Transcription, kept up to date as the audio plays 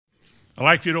I'd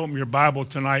like you to open your Bible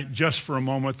tonight just for a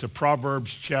moment to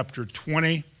Proverbs chapter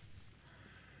 20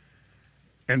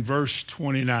 and verse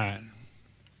 29.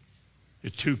 The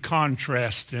two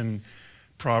contrasts in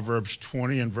Proverbs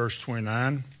 20 and verse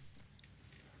 29.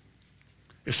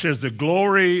 It says, the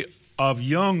glory of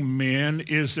young men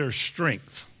is their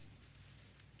strength,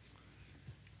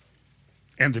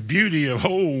 and the beauty of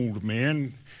old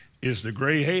men is the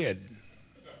gray head.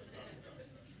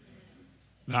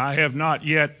 Now, I have not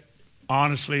yet,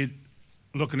 honestly,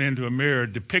 looking into a mirror,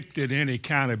 depicted any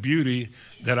kind of beauty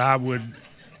that I would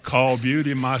call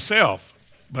beauty myself.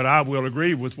 But I will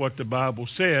agree with what the Bible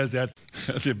says, that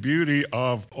the beauty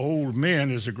of old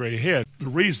men is a gray head. The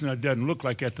reason it doesn't look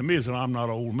like that to me is that I'm not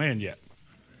an old man yet.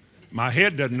 My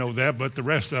head doesn't know that, but the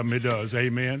rest of them it does.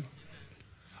 Amen.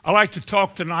 I like to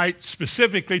talk tonight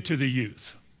specifically to the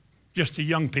youth, just the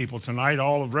young people tonight.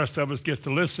 All the rest of us get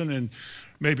to listen and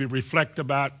maybe reflect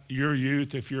about your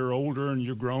youth if you're older and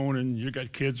you're grown and you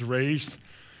got kids raised.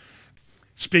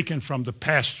 Speaking from the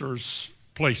pastor's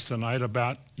place tonight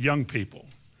about young people.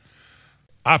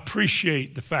 I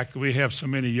appreciate the fact that we have so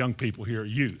many young people here,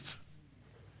 youth.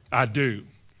 I do.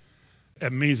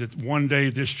 That means that one day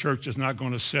this church is not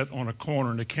going to sit on a corner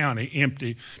in the county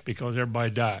empty because everybody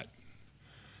died.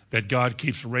 That God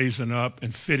keeps raising up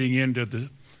and fitting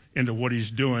into what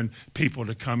he's doing, people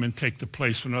to come and take the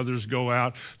place when others go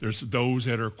out. There's those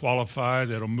that are qualified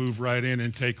that'll move right in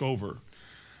and take over.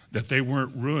 That they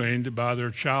weren't ruined by their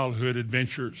childhood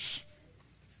adventures.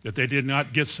 That they did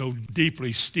not get so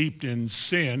deeply steeped in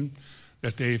sin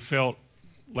that they felt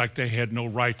like they had no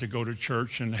right to go to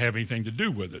church and have anything to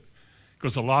do with it.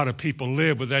 Because a lot of people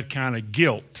live with that kind of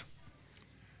guilt.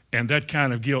 And that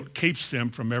kind of guilt keeps them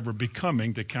from ever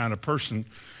becoming the kind of person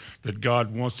that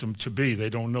God wants them to be. They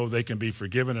don't know they can be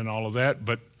forgiven and all of that,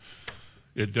 but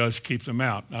it does keep them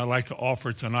out. I'd like to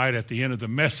offer tonight at the end of the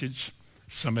message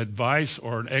some advice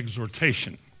or an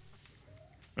exhortation.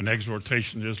 An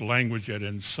exhortation is language that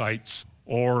incites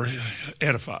or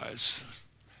edifies.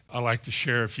 I like to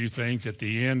share a few things at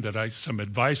the end some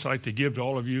advice I like to give to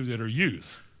all of you that are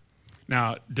youth.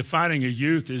 Now, defining a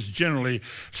youth is generally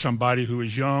somebody who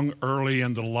is young, early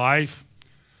in the life,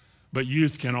 but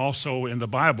youth can also, in the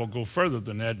Bible, go further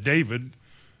than that. David,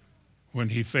 when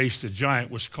he faced a giant,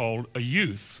 was called a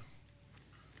youth.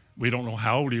 We don't know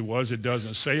how old he was. It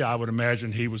doesn't say. I would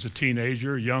imagine he was a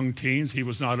teenager, young teens. He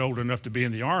was not old enough to be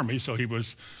in the army, so he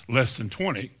was less than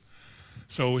 20.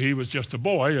 So he was just a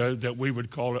boy that we would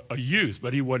call a youth,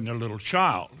 but he wasn't a little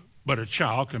child. But a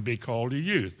child can be called a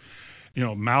youth. You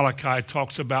know, Malachi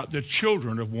talks about the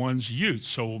children of one's youth.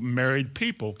 So married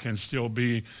people can still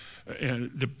be,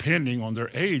 depending on their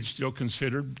age, still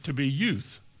considered to be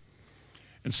youth.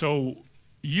 And so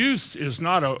youth is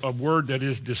not a word that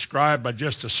is described by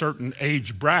just a certain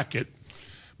age bracket,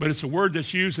 but it's a word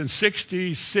that's used in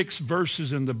 66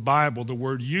 verses in the Bible, the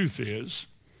word youth is.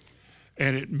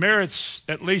 And it merits,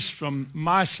 at least from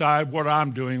my side, what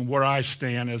I'm doing, where I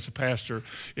stand as a pastor,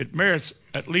 it merits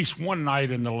at least one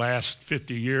night in the last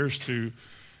 50 years to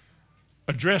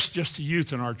address just the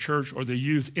youth in our church or the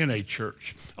youth in a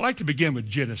church. I'd like to begin with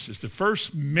Genesis. The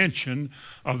first mention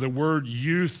of the word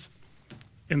youth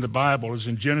in the Bible is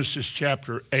in Genesis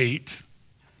chapter 8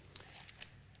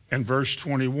 and verse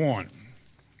 21.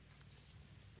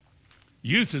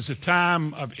 Youth is a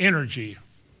time of energy.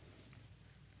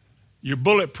 You're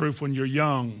bulletproof when you're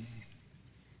young.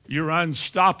 You're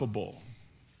unstoppable.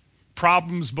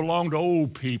 Problems belong to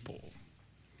old people.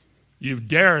 You're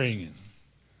daring,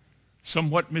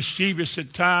 somewhat mischievous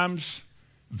at times,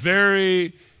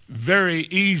 very, very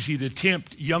easy to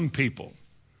tempt young people.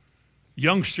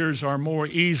 Youngsters are more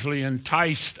easily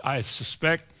enticed, I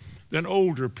suspect, than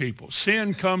older people.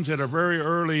 Sin comes at a very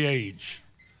early age.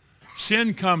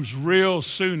 Sin comes real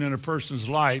soon in a person's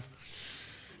life.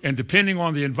 And depending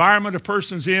on the environment a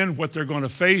person's in, what they're going to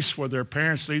face, where their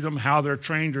parents lead them, how they're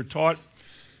trained or taught,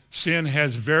 sin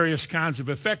has various kinds of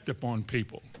effect upon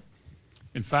people.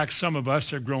 In fact, some of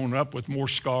us have grown up with more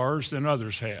scars than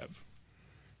others have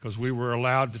because we were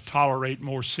allowed to tolerate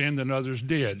more sin than others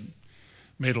did.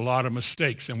 Made a lot of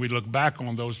mistakes, and we look back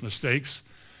on those mistakes,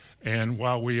 and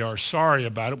while we are sorry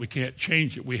about it, we can't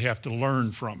change it. We have to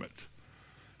learn from it.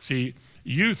 See,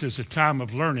 youth is a time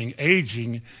of learning.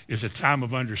 Aging is a time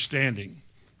of understanding.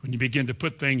 When you begin to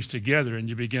put things together and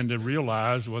you begin to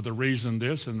realize, well, the reason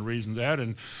this and the reason that,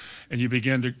 and you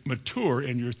begin to mature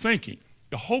in your thinking.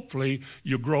 Hopefully,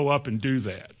 you'll grow up and do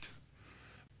that.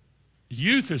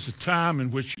 Youth is a time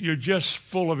in which you're just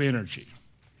full of energy,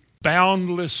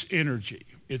 boundless energy,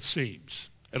 it seems.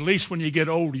 At least when you get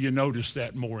older, you notice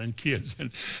that more in kids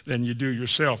than you do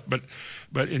yourself.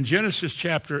 But in Genesis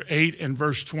chapter 8 and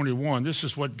verse 21, this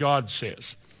is what God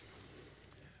says.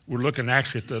 We're looking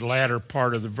actually at the latter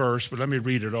part of the verse, but let me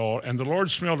read it all. And the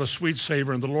Lord smelled a sweet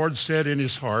savor, and the Lord said in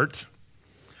his heart,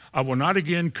 I will not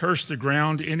again curse the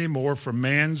ground anymore for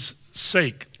man's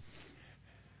sake.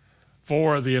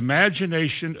 For the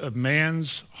imagination of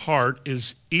man's heart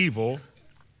is evil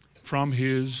from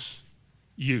his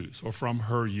youth, or from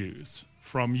her youth.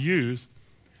 From youth,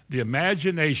 the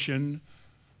imagination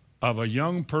of a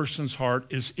young person's heart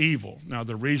is evil. Now,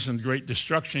 the reason great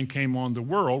destruction came on the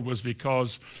world was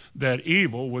because that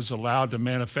evil was allowed to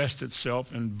manifest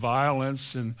itself in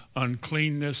violence and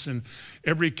uncleanness and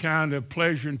every kind of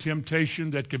pleasure and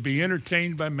temptation that could be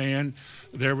entertained by man.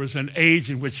 There was an age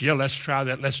in which, let's try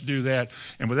that, let's do that.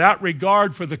 And without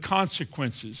regard for the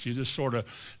consequences, you just sort of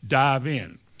dive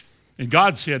in. And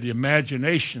God said the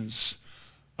imaginations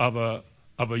of a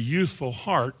youthful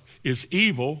heart is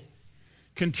evil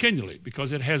continually,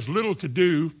 because it has little to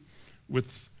do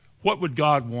with what would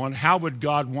God want, how would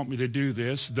God want me to do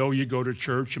this. Though you go to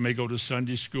church, you may go to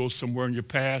Sunday school somewhere in your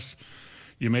past,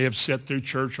 you may have sat through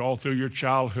church all through your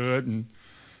childhood and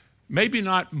maybe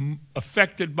not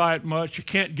affected by it much. You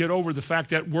can't get over the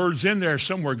fact that word's in there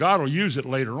somewhere. God will use it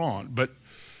later on, but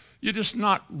you're just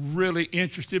not really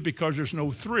interested because there's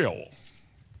no thrill.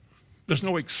 There's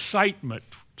no excitement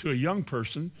to a young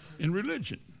person in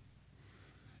religion.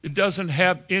 It doesn't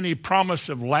have any promise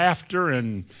of laughter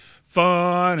and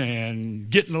fun and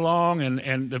getting along,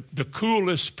 and the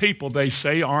coolest people, they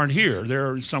say, aren't here.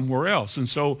 They're somewhere else. And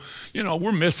so,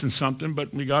 we're missing something,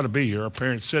 but we got to be here. Our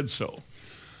parents said so.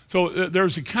 So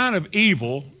there's a kind of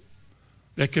evil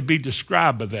that could be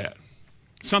described by that,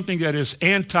 something that is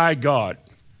anti-God.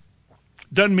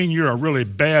 Doesn't mean you're a really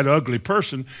bad, ugly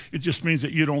person. It just means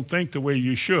that you don't think the way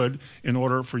you should in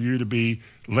order for you to be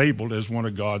labeled as one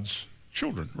of God's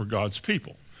children or God's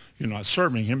people. You're not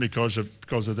serving him because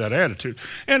of that attitude.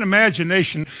 And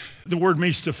imagination, the word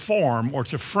means to form or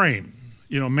to frame.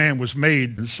 Man was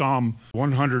made in Psalm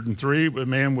 103,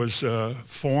 man was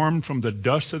formed from the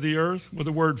dust of the earth. Well,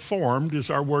 the word formed is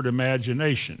our word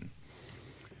imagination.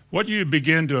 What you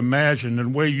begin to imagine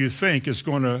and the way you think is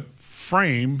going to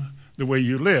frame the way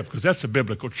you live, because that's a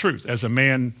biblical truth. As a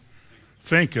man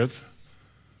thinketh,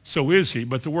 so is he.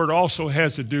 But the word also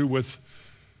has to do with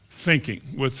thinking,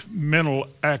 with mental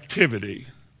activity,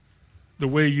 the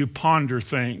way you ponder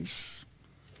things.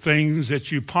 Things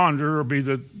that you ponder will be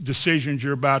the decisions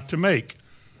you're about to make.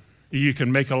 You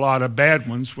can make a lot of bad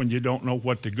ones when you don't know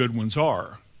what the good ones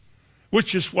are,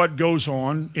 which is what goes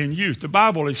on in youth. The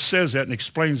Bible says that and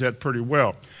explains that pretty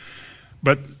well.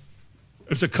 But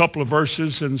there's a couple of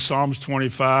verses in Psalms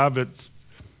 25 that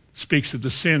speaks of the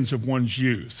sins of one's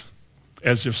youth,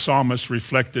 as if psalmist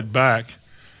reflected back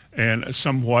and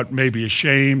somewhat maybe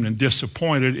ashamed and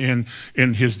disappointed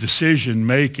in his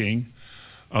decision-making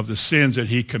of the sins that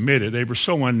he committed. They were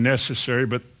so unnecessary,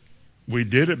 but we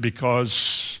did it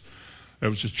because it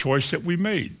was a choice that we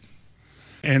made.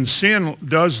 And sin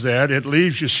does that. It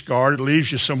leaves you scarred. It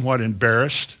leaves you somewhat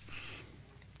embarrassed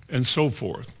and so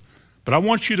forth. But I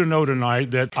want you to know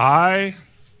tonight that I,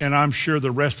 and I'm sure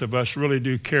the rest of us, really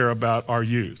do care about our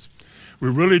youth. We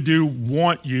really do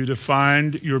want you to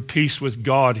find your peace with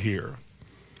God here.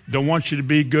 Don't want you to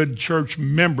be good church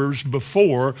members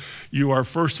before you are,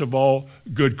 first of all,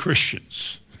 good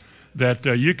Christians. That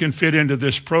you can fit into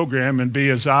this program and be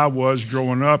as I was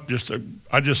growing up.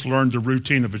 I just learned the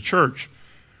routine of a church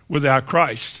without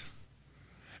Christ.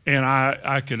 And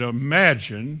I could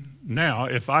imagine now,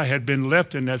 if I had been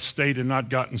left in that state and not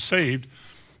gotten saved,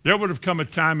 there would have come a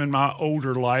time in my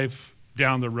older life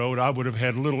down the road, I would have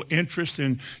had little interest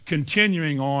in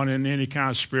continuing on in any kind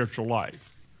of spiritual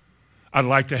life. I'd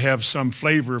like to have some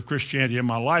flavor of Christianity in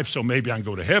my life so maybe I can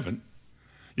go to heaven.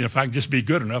 If I can just be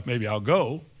good enough, maybe I'll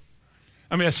go.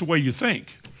 I mean, that's the way you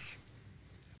think.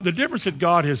 The difference that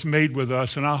God has made with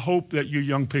us, and I hope that you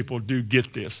young people do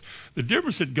get this, the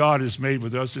difference that God has made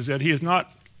with us is that he has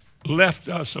not left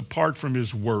us apart from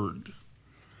his word,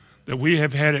 that we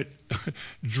have had it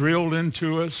drilled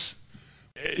into us.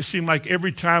 It seems like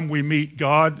every time we meet,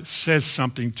 God says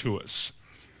something to us,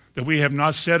 that we have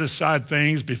not set aside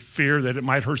things for fear that it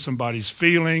might hurt somebody's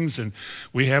feelings, and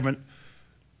we haven't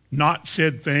not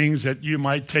said things that you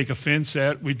might take offense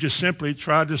at. We just simply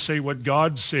tried to say what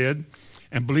God said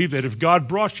and believe that if God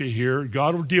brought you here,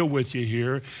 God will deal with you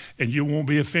here, and you won't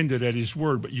be offended at his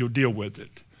word, but you'll deal with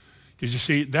it. Because you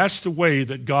see, that's the way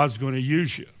that God's going to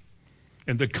use you.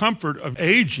 And the comfort of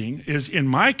aging is, in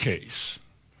my case,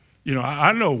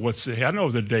 I know I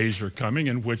know the days are coming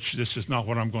in which this is not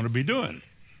what I'm going to be doing.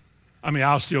 I mean,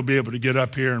 I'll still be able to get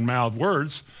up here and mouth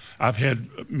words. I've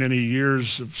had many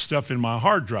years of stuff in my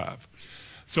hard drive.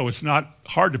 So it's not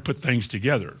hard to put things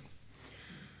together.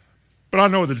 But I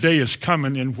know the day is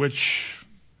coming in which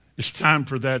it's time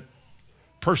for that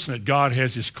person that God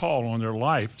has his call on their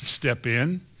life to step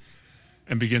in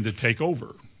and begin to take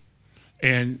over.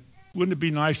 And wouldn't it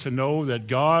be nice to know that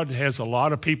God has a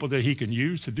lot of people that he can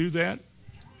use to do that?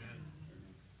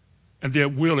 And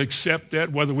that we'll accept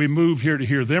that, whether we move here to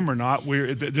hear them or not.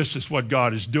 This is what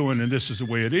God is doing, and this is the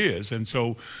way it is. And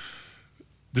so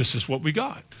this is what we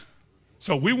got.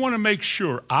 So we want to make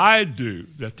sure, I do,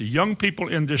 that the young people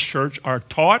in this church are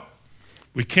taught.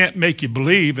 We can't make you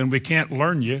believe, and we can't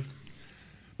learn you.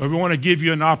 But we want to give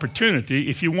you an opportunity.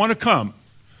 If you want to come,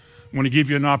 we want to give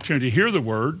you an opportunity to hear the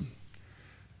word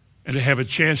and to have a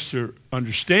chance to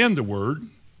understand the word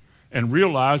and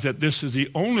realize that this is the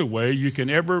only way you can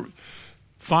ever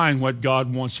find what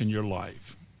God wants in your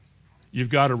life. You've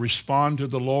got to respond to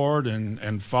the Lord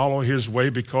and follow his way,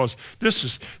 because this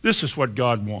is what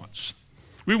God wants.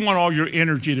 We want all your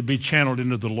energy to be channeled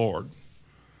into the Lord.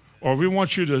 Or we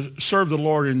want you to serve the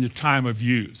Lord in the time of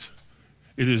youth.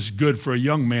 It is good for a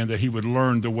young man that he would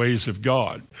learn the ways of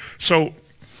God. So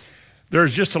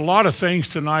there's just a lot of things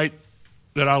tonight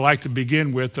that I like to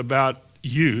begin with about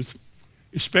youth,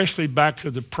 especially back to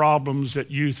the problems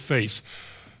that youth face.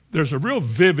 There's a real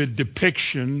vivid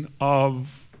depiction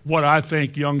of what I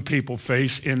think young people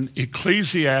face in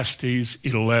Ecclesiastes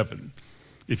 11,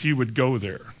 if you would go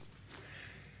there.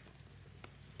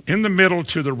 In the middle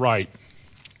to the right,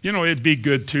 you know, it'd be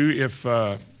good too if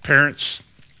parents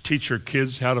teach your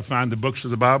kids how to find the books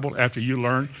of the Bible after you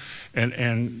learn,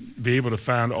 and be able to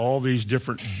find all these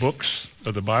different books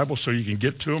of the Bible so you can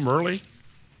get to them early.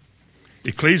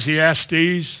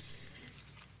 Ecclesiastes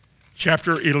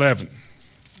chapter 11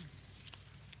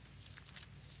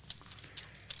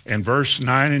 and verse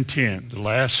 9 and 10, the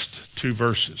last two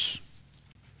verses.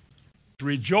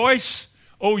 Rejoice,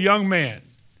 O young man,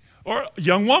 or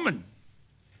young woman.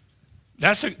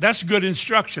 That's good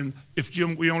instruction if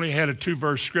we only had a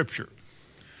 2-verse scripture.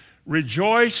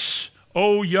 Rejoice,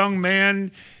 O young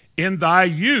man, in thy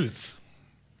youth,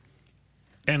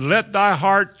 and let thy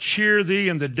heart cheer thee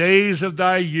in the days of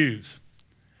thy youth,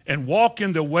 and walk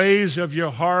in the ways of your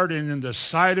heart and in the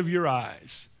sight of your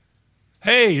eyes.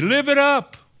 Hey, live it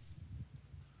up.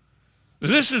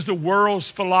 This is the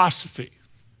world's philosophy.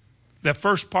 That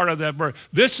first part of that verse.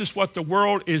 This is what the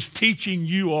world is teaching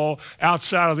you all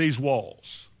outside of these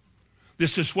walls.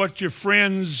 This is what your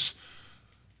friends'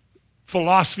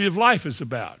 philosophy of life is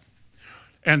about.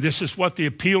 And this is what the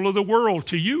appeal of the world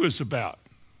to you is about.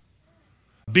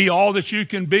 Be all that you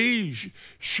can be,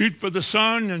 shoot for the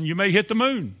sun, and you may hit the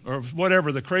moon, or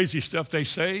whatever the crazy stuff they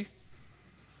say.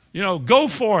 You know, go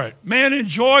for it. Man,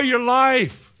 enjoy your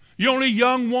life. You're only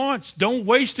young once. Don't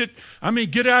waste it. I mean,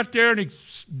 get out there and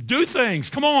do things.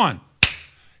 Come on.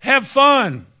 Have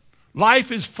fun.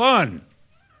 Life is fun.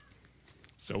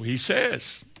 So he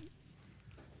says,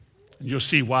 and you'll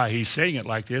see why he's saying it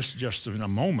like this just in a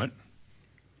moment.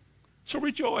 So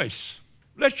rejoice.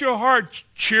 Let your heart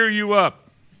cheer you up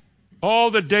all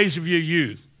the days of your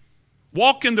youth.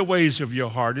 Walk in the ways of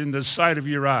your heart, in the sight of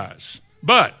your eyes.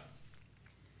 But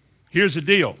here's the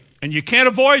deal, and you can't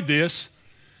avoid this,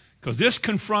 because this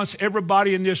confronts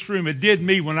everybody in this room. It did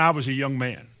me when I was a young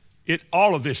man.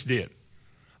 All of this did.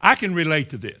 I can relate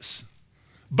to this.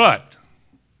 But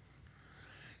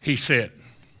he said,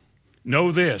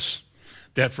 know this,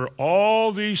 that for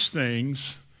all these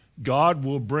things, God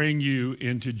will bring you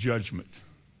into judgment.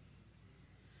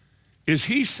 Is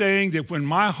he saying that when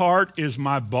my heart is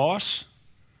my boss,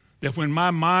 that when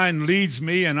my mind leads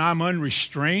me and I'm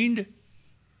unrestrained,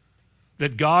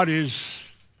 that God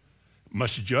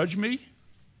must judge me?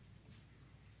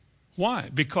 Why?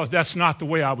 Because that's not the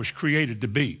way I was created to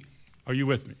be. Are you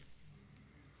with me?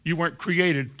 You weren't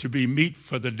created to be meat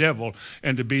for the devil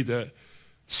and to be the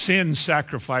sin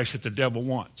sacrifice that the devil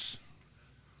wants.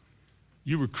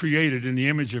 You were created in the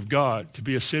image of God to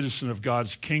be a citizen of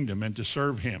God's kingdom and to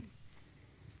serve him.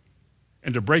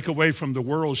 And to break away from the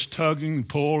world's tugging,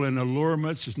 pull, and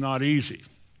allurements is not easy.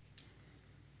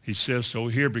 He says so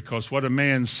here, because what a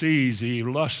man sees, he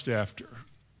lusts after.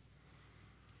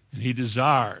 And he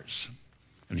desires.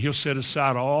 And he'll set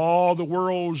aside all the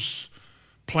world's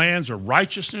plans or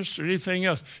righteousness or anything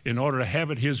else in order to have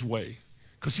it his way.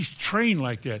 Because he's trained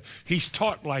like that. He's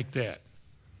taught like that.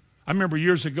 I remember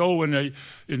years ago in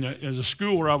the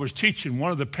school where I was teaching,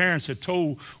 one of the parents had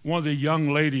told one of the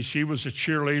young ladies, she was a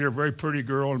cheerleader, a very pretty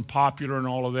girl and popular and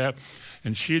all of that,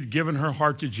 and she had given her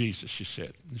heart to Jesus, she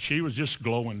said. And she was just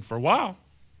glowing for a while.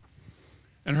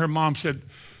 And her mom said,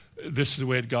 this is the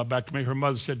way it got back to me. Her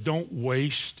mother said, don't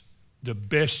waste the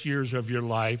best years of your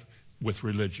life with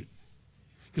religion.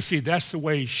 Because see, that's the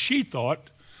way she thought.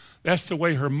 That's the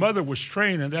way her mother was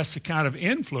trained, and that's the kind of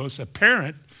influence a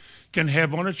parent can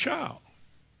have on a child.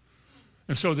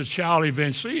 And so the child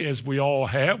eventually, as we all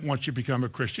have, once you become a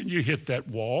Christian, you hit that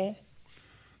wall,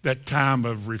 that time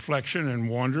of reflection and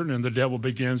wondering, and the devil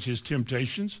begins his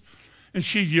temptations. And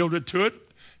she yielded to it,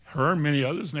 her and many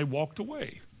others, and they walked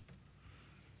away.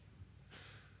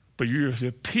 But the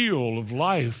appeal of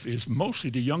life is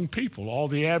mostly to young people. All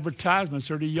the advertisements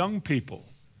are to young people.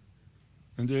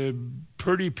 And the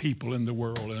pretty people in the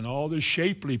world and all the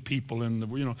shapely people in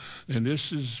the, and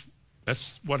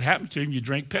that's what happens to you. You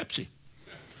drink Pepsi.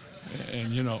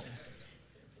 And,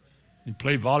 you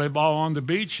play volleyball on the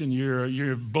beach and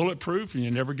you're bulletproof and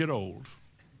you never get old.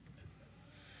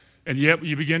 And yet when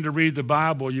you begin to read the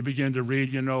Bible, you begin to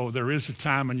read, there is a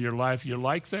time in your life you're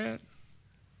like that.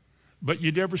 But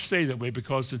you never stay that way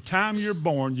because the time you're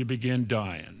born, you begin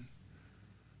dying.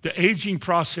 The aging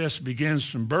process begins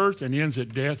from birth and ends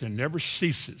at death and never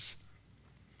ceases.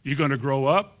 You're going to grow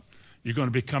up. You're going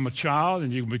to become a child,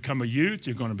 and you're going to become a youth.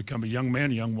 You're going to become a young man,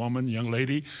 a young woman, a young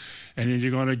lady, and then you're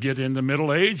going to get in the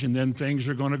middle age, and then things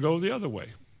are going to go the other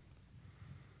way.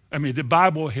 I mean, the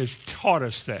Bible has taught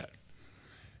us that.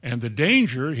 And the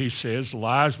danger, he says,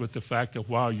 lies with the fact that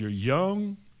while you're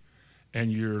young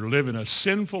and you're living a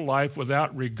sinful life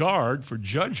without regard for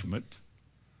judgment,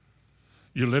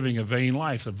 you're living a vain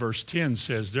life. Verse 10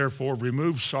 says, therefore,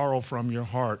 remove sorrow from your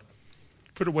heart.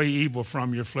 Put away evil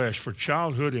from your flesh. For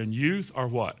childhood and youth are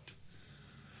what?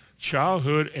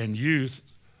 Childhood and youth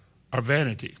are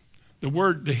vanity.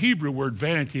 The Hebrew word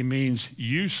vanity means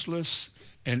useless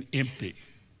and empty.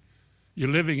 You're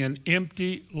living an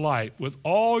empty life with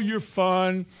all your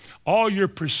fun, all your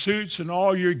pursuits, and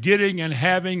all your getting and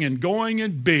having and going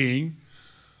and being.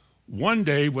 One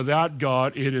day, without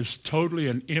God, it is totally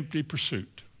an empty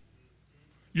pursuit.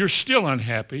 You're still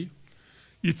unhappy.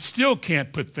 You still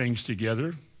can't put things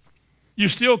together. You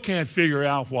still can't figure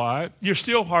out why. You're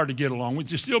still hard to get along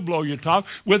with. You still blow your top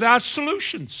without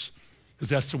solutions, because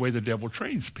that's the way the devil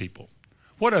trains people.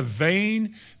 What a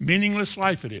vain, meaningless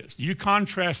life it is. You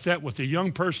contrast that with a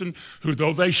young person who,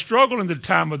 though they struggle in the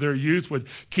time of their youth with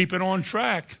keeping on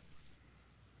track,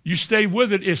 you stay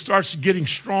with it, it starts getting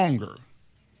stronger.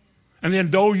 And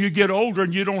then though you get older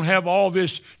and you don't have all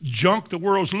this junk the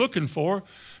world's looking for,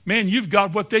 man, you've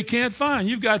got what they can't find.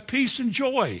 You've got peace and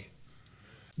joy.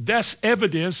 That's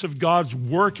evidence of God's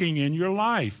working in your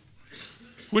life,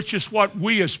 which is what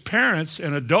we as parents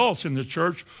and adults in the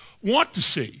church want to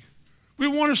see. We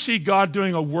want to see God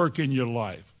doing a work in your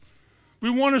life.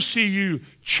 We want to see you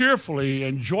cheerfully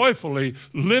and joyfully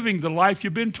living the life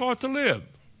you've been taught to live,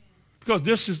 because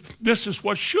this is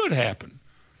what should happen.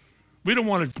 We don't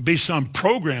want it to be some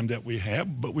program that we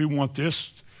have, but we want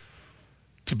this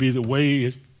to be the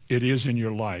way it is in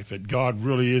your life, that God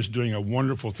really is doing a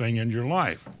wonderful thing in your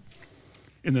life.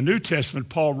 In the New Testament,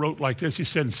 Paul wrote like this. He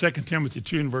said in 2 Timothy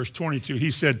 2 and verse 22,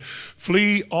 he said,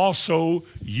 flee also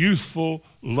youthful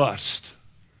lust.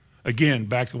 Again,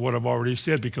 back to what I've already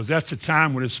said, because that's the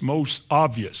time when it's most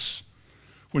obvious,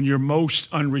 when you're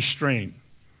most unrestrained,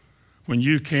 when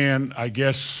you can, I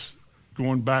guess,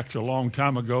 going back to a long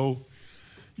time ago,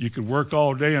 you could work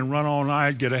all day and run all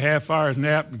night, get a half-hour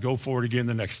nap, and go for it again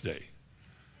the next day.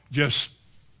 Just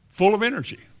full of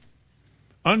energy,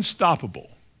 unstoppable.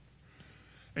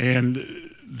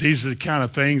 And these are the kind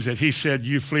of things that he said,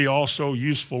 you flee also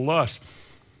useful lust.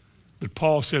 But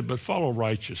Paul said, but follow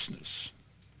righteousness.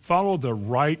 Follow the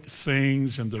right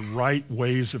things and the right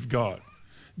ways of God.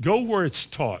 Go where it's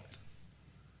taught.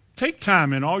 Take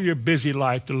time in all your busy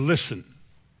life to listen.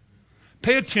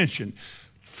 Pay attention.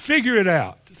 Figure it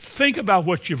out. Think about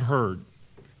what you've heard.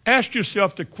 Ask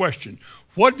yourself the question,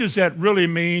 what does that really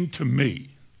mean to me?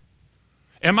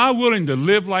 Am I willing to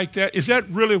live like that? Is that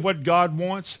really what God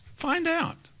wants? Find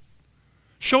out.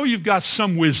 Show you've got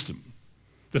some wisdom,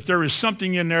 that there is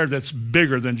something in there that's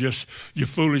bigger than just your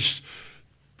foolish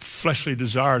fleshly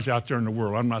desires out there in the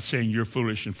world. I'm not saying you're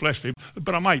foolish and fleshly,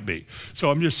 but I might be.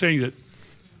 So I'm just saying that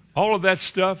all of that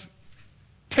stuff,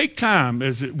 take time,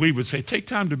 as we would say, take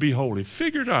time to be holy.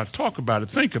 Figure it out. Talk about it.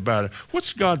 Think about it.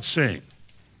 What's God saying?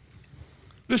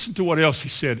 Listen to what else he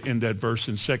said in that verse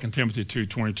in 2 Timothy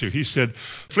 2:22. He said,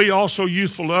 flee also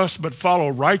youthful lust, but follow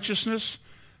righteousness,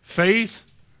 faith,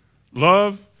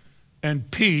 love, and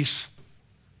peace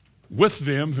with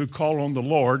them who call on the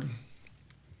Lord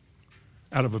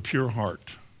out of a pure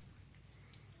heart.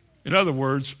 In other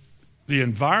words, the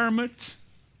environment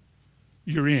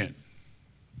you're in.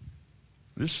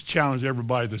 This challenge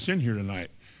everybody that's in here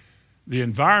tonight. the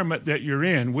environment that you're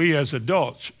in, we as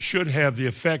adults should have the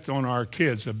effect on our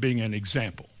kids of being an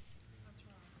example.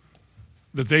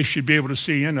 That they should be able to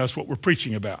see in us what we're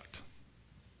preaching about.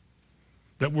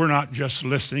 That we're not just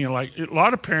listening. And like a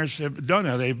lot of parents have done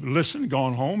that. They've listened,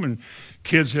 gone home, and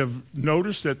kids have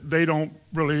noticed that they don't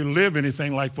really live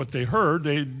anything like what they heard.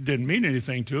 They didn't mean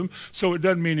anything to them, so it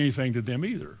doesn't mean anything to them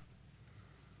either.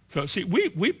 So see,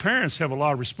 we parents have a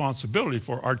lot of responsibility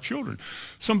for our children.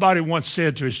 Somebody once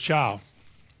said to his child,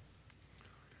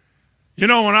 you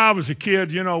know, when I was a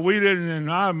kid, you know, we didn't,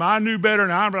 and I knew better,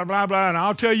 and I blah, blah, blah, and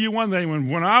I'll tell you one thing,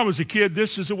 when I was a kid,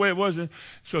 this is the way it was.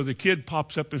 So the kid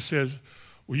pops up and says,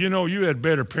 well, you know, you had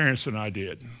better parents than I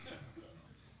did.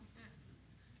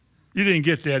 You didn't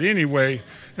get that anyway.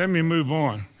 Let me move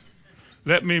on.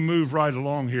 Let me move right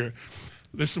along here.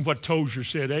 Listen to what Tozer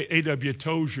said. A.W.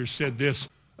 Tozer said this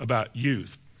about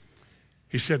youth.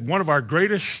 He said, one of our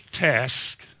greatest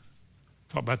tasks,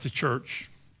 talk about the church,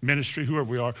 ministry,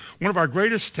 whoever we are, one of our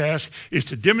greatest tasks is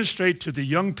to demonstrate to the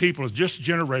young people of this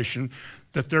generation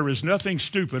that there is nothing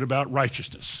stupid about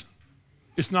righteousness.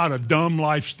 It's not a dumb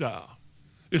lifestyle.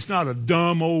 It's not a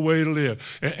dumb old way to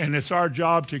live. And it's our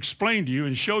job to explain to you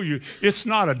and show you it's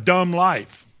not a dumb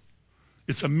life.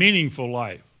 It's a meaningful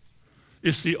life.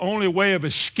 It's the only way of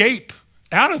escape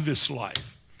out of this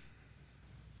life.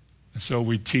 And so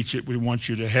we teach it. We want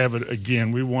you to have it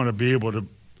again. We want to be able to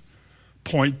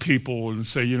point people and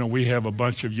say, you know, we have a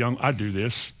bunch of I do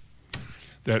this,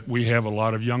 that we have a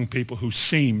lot of young people who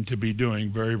seem to be doing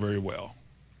very, very well.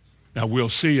 Now, we'll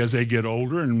see as they get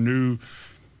older and new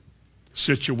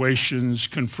situations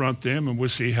confront them, and we'll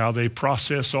see how they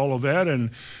process all of that and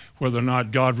whether or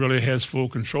not God really has full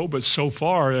control. But so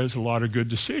far, as a lot of good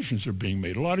decisions are being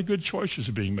made, a lot of good choices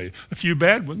are being made. A few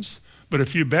bad ones, but a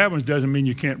few bad ones doesn't mean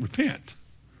you can't repent.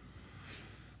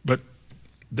 But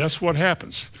that's what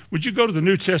happens. Would you go to the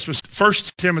New Testament, 1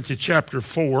 Timothy chapter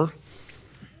 4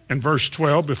 and verse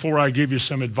 12. Before I give you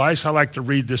some advice, I like to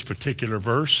read this particular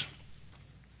verse.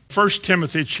 1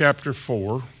 Timothy chapter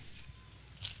 4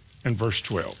 and verse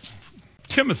 12.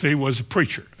 Timothy was a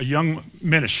preacher, a young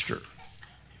minister.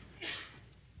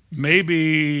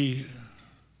 Maybe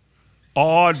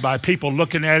awed by people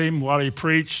looking at him while he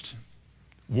preached,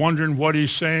 wondering what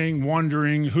he's saying,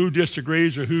 wondering who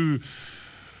disagrees or who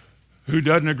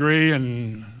doesn't agree,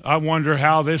 and I wonder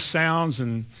how this sounds.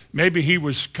 And maybe he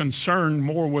was concerned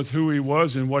more with who he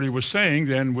was and what he was saying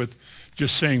than with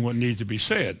just saying what needs to be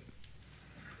said.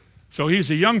 So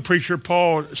he's a young preacher.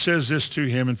 Paul says this to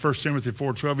him in 1 Timothy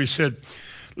 4:12. He said,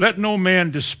 let no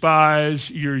man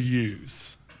despise your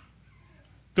youth.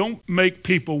 Don't make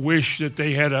people wish that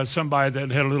they had somebody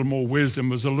that had a little more wisdom,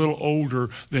 was a little older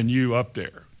than you up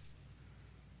there.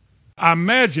 I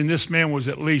imagine this man was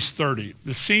at least 30.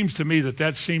 It seems to me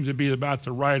that seems to be about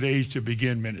the right age to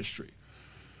begin ministry.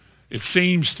 It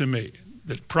seems to me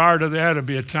that prior to that would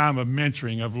be a time of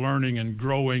mentoring, of learning and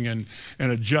growing and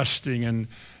adjusting and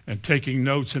taking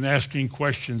notes and asking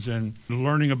questions and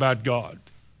learning about God.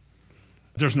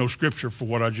 There's no scripture for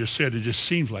what I just said. It just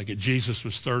seems like it. Jesus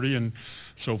was 30 and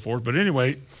so forth. But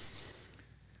anyway,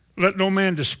 let no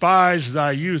man despise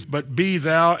thy youth, but be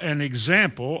thou an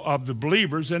example of the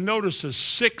believers. And notice the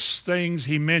 6 things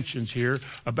he mentions here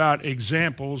about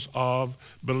examples of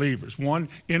believers. 1,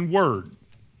 in word.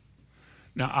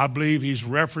 Now, I believe he's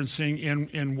referencing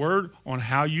in word on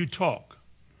how you talk,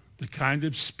 the kind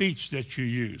of speech that you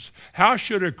use. How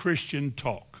should a Christian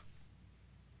talk?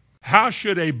 How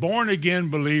should a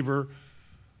born-again believer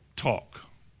talk?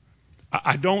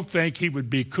 I don't think he would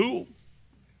be cool.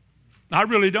 I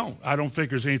really don't. I don't think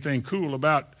there's anything cool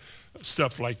about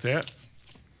stuff like that.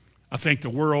 I think the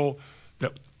world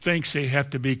that thinks they have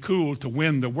to be cool to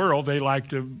win the world, they like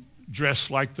to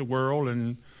dress like the world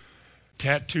and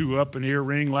tattoo up an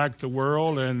earring like the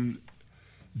world and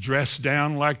dress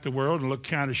down like the world and look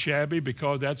kind of shabby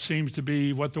because that seems to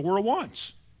be what the world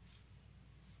wants.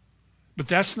 But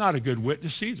that's not a good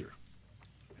witness either.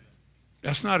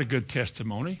 That's not a good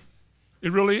testimony.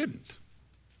 It really isn't.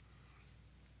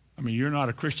 I mean, you're not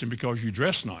a Christian because you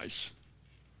dress nice.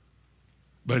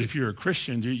 But if you're a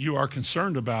Christian, you are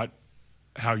concerned about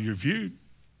how you're viewed,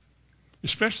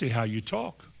 especially how you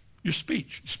talk, your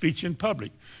speech in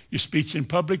public, your speech in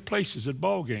public places at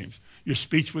ball games, your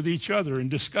speech with each other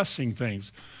and discussing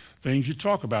things you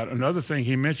talk about. Another thing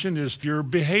he mentioned is your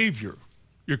behavior,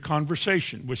 your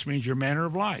conversation, which means your manner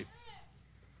of life.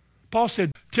 Paul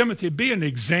said, Timothy, be an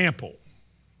example.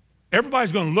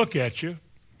 Everybody's going to look at you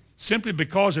simply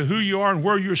because of who you are and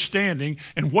where you're standing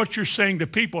and what you're saying to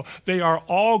people. They are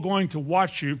all going to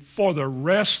watch you for the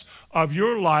rest of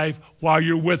your life while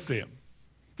you're with them.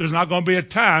 There's not going to be a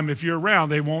time if you're around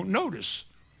they won't notice.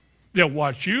 They'll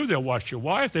watch you. They'll watch your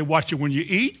wife. They watch you when you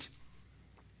eat.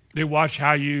 They watch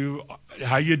how you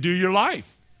do your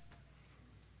life.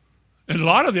 And a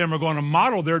lot of them are going to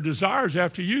model their desires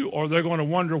after you, or they're going to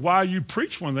wonder why you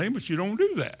preach one thing, but you don't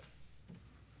do that.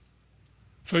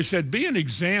 So he said, be an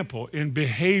example in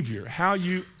behavior, how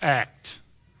you act,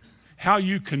 how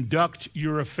you conduct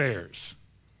your affairs,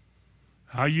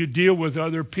 how you deal with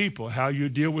other people, how you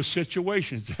deal with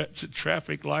situations. That's a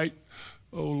traffic light,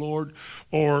 oh Lord,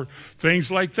 or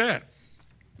things like that.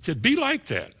 He said, be like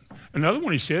that. Another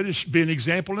one he said is be an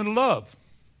example in love.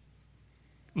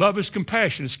 Love is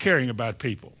compassion. It's caring about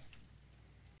people.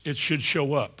 It should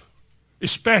show up,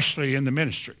 especially in the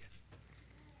ministry.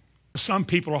 Some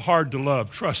people are hard to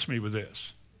love. Trust me with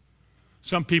this.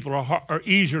 Some people are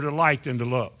easier to like than to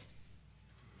love,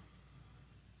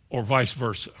 or vice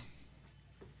versa.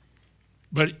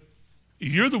 But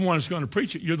you're the one that's going to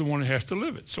preach it. You're the one who has to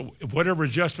live it. So whatever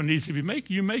adjustment needs to be made,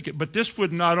 you make it. But this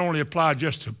would not only apply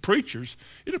just to preachers,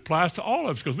 it applies to all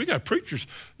of us, because we got preachers.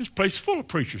 This place is full of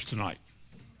preachers tonight.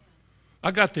 I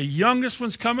got the youngest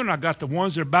ones coming. I got the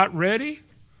ones that are about ready,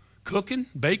 cooking,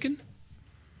 baking.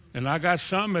 And I got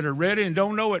some that are ready and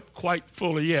don't know it quite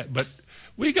fully yet. But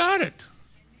we got it.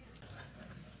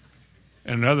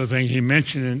 And another thing he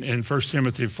mentioned in 1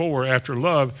 Timothy 4, after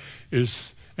love,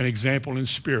 is an example in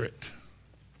spirit.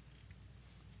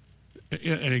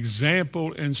 An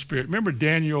example in spirit. Remember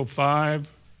Daniel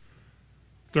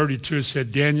 5:32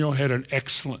 said Daniel had an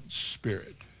excellent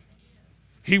spirit.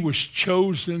 He was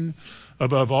chosen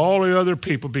above all the other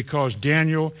people because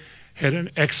Daniel had an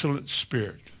excellent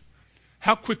spirit.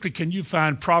 How quickly can you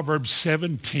find Proverbs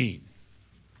 17?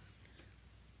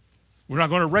 We're not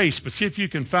going to race, but see if you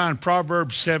can find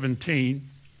Proverbs 17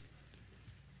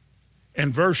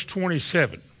 and verse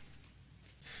 27.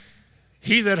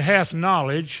 He that hath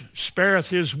knowledge spareth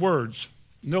his words.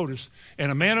 Notice,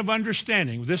 and a man of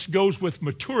understanding, this goes with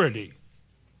maturity,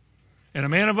 and a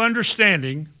man of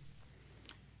understanding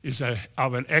is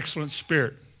of an excellent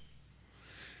spirit.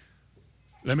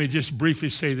 Let me just briefly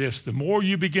say this. The more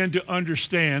you begin to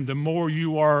understand, the more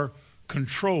you are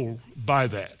controlled by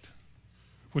that.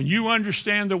 When you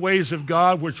understand the ways of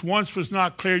God, which once was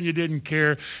not clear and you didn't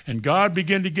care, and God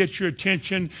began to get your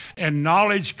attention, and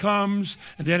knowledge comes,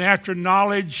 and then after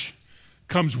knowledge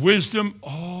comes wisdom,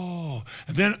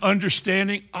 and then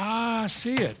understanding, I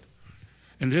see it.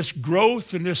 And this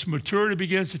growth and this maturity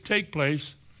begins to take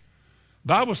place. The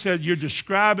Bible said you're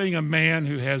describing a man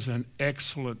who has an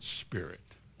excellent spirit.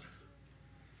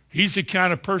 He's the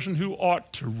kind of person who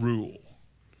ought to rule.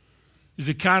 He's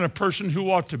the kind of person who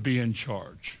ought to be in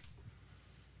charge.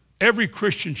 Every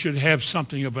Christian should have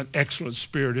something of an excellent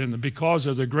spirit in them because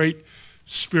of the great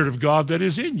Spirit of God that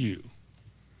is in you.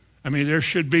 I mean, there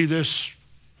should be this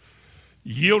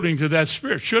yielding to that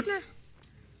Spirit, shouldn't there?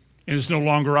 And it's no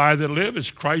longer I that live,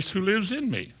 it's Christ who lives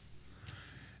in me.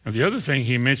 And the other thing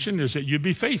he mentioned is that you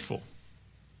be faithful.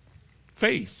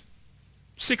 Faith.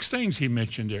 6 things he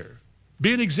mentioned there.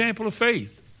 Be an example of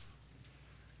faith.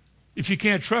 If you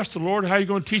can't trust the Lord, how are you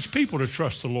going to teach people to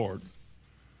trust the Lord?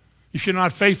 If you're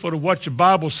not faithful to what your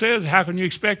Bible says, how can you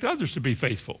expect others to be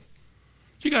faithful?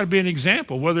 You got to be an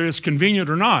example, whether it's convenient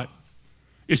or not.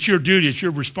 It's your duty, it's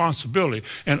your responsibility.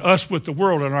 And us with the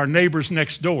world and our neighbors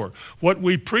next door. What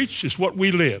we preach is what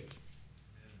we live.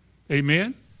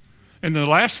 Amen? And the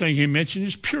last thing he mentioned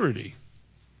is purity.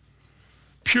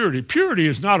 Purity. Purity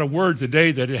is not a word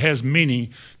today that it has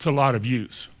meaning to a lot of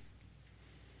youth.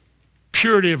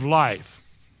 Purity of life.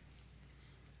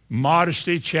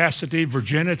 Modesty, chastity,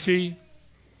 virginity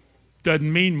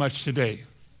doesn't mean much today.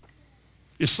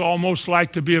 It's almost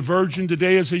like to be a virgin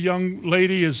today as a young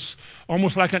lady is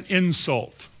almost like an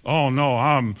insult. Oh no,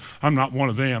 I'm not one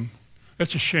of them.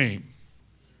 That's a shame.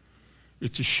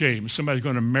 It's a shame. Somebody's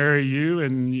going to marry you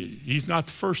and he's not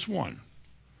the first one.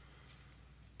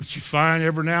 But you find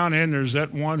every now and then there's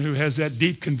that one who has that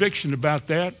deep conviction about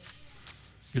that.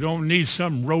 You don't need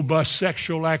some robust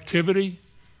sexual activity.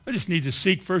 I just need to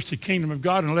seek first the kingdom of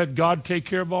God and let God take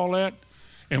care of all that.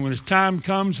 And when his time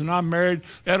comes and I'm married,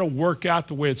 that'll work out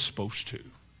the way it's supposed to.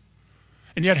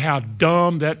 And yet how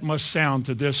dumb that must sound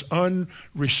to this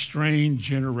unrestrained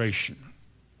generation.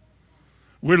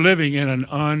 We're living in an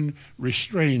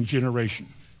unrestrained generation.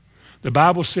 The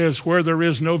Bible says where there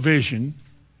is no vision,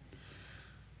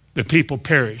 the people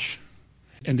perish.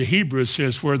 And the Hebrew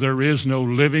says where there is no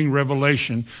living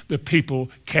revelation, the people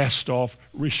cast off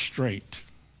restraint.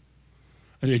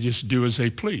 And they just do as they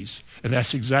please. And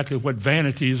that's exactly what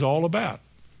vanity is all about.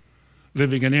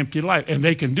 Living an empty life. And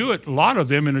they can do it, a lot of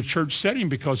them, in a church setting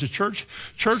because the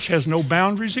church has no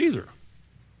boundaries either.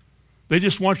 They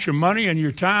just want your money and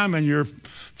your time, and you're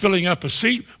filling up a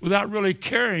seat without really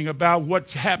caring about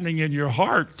what's happening in your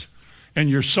heart and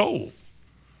your soul.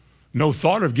 No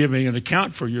thought of giving an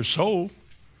account for your soul.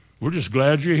 We're just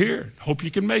glad you're here. Hope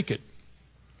you can make it.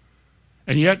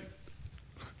 And yet,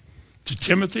 to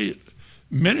Timothy,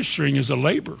 ministering is a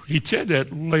labor. He said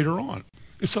that later on.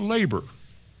 It's a labor.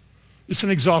 It's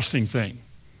an exhausting thing.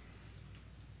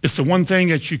 It's the one thing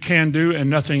that you can do and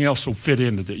nothing else will fit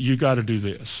into it. You got to do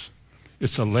this.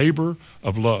 It's a labor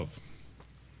of love.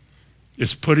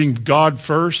 It's putting God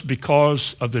first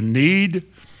because of the need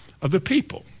of the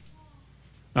people.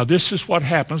 Now, this is what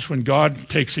happens when God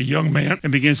takes a young man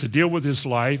and begins to deal with his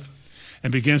life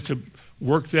and begins to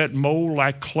work that mold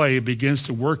like clay, begins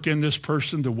to work in this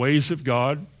person the ways of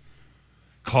God,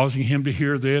 causing him to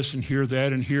hear this and hear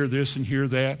that and hear this and hear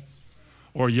that.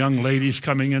 Or a young lady's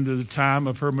coming into the time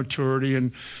of her maturity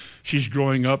and she's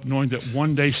growing up knowing that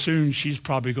one day soon she's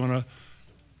probably going to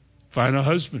find a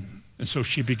husband. And so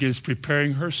she begins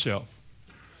preparing herself.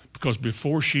 Because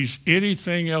before she's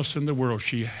anything else in the world,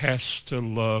 she has to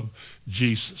love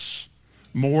Jesus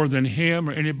more than him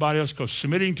or anybody else, because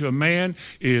submitting to a man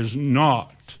is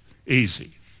not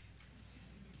easy.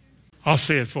 I'll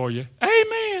say it for you.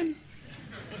 Amen.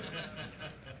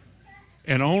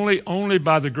 And only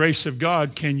by the grace of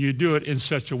God can you do it in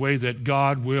such a way that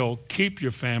God will keep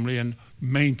your family and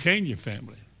maintain your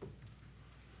family.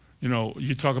 You know,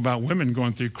 you talk about women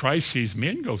going through crises.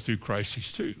 Men go through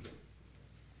crises too.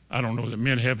 I don't know that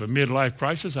men have a midlife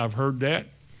crisis. I've heard that.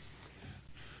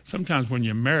 Sometimes when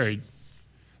you're married,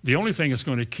 the only thing that's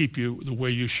going to keep you the way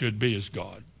you should be is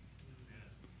God.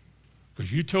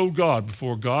 Because you told God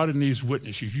before God and these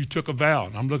witnesses, you took a vow,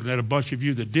 and I'm looking at a bunch of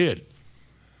you that did.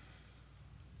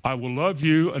 I will love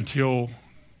you until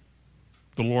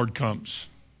the Lord comes.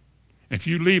 If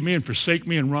you leave me and forsake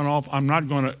me and run off, I'm not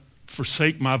going to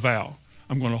forsake my vow.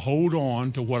 I'm going to hold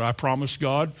on to what I promised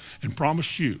God and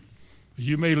promised you.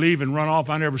 You may leave and run off,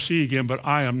 I never see you again, but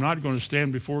I am not going to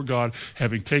stand before God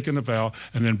having taken a vow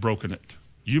and then broken it.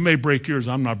 You may break yours,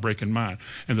 I'm not breaking mine.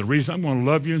 And the reason I'm going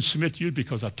to love you and submit to you is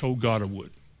because I told God I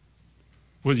would.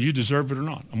 Whether you deserve it or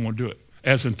not, I'm going to do it,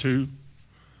 as unto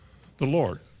the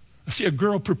Lord. I see a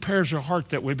girl prepares her heart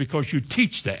that way because you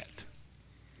teach that.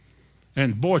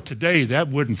 And boy, today that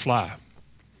wouldn't fly.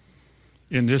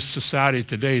 In this society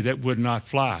today, that would not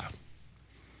fly.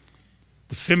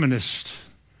 The feminist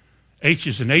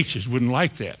H's and H's wouldn't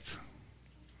like that.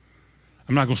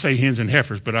 I'm not going to say hens and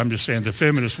heifers, but I'm just saying the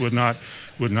feminists would not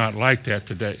like that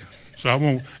today. So I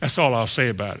won't. That's all I'll say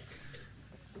about it.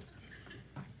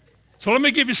 So let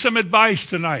me give you some advice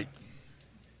tonight.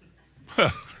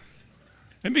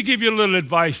 Let me give you a little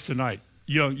advice tonight,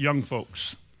 young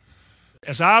folks.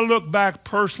 As I look back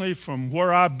personally from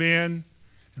where I've been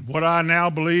and what I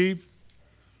now believe,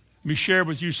 let me share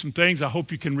with you some things. I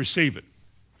hope you can receive it.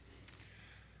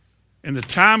 In the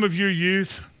time of your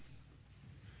youth,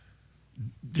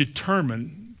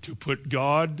 determine to put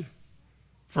God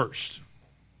first.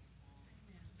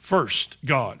 First,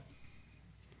 God.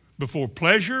 Before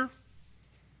pleasure,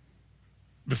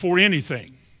 before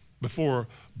anything, before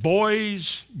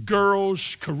boys,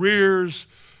 girls, careers,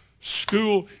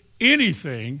 school,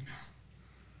 anything,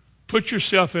 put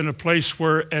yourself in a place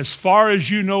where, as far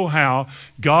as you know how,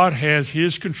 God has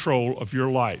his control of your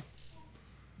life.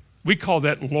 We call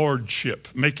that lordship,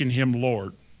 making him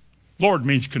Lord. Lord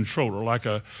means controller, like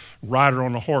a rider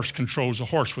on a horse controls a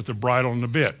horse with the bridle and the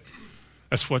bit.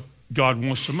 That's what God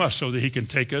wants from us, so that he can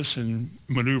take us and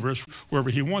maneuver us wherever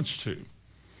he wants to.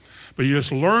 But you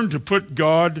just learn to put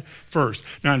God first.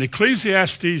 Now in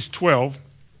Ecclesiastes 12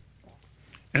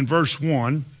 and verse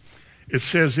 1, it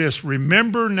says this: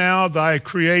 remember now thy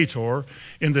Creator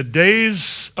in the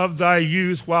days of thy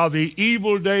youth, while the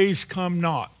evil days come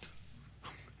not,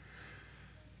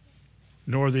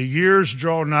 nor the years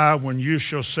draw nigh when you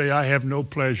shall say, I have no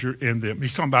pleasure in them.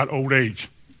 He's talking about old age.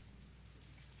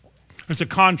 There's a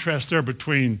contrast there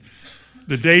between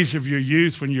the days of your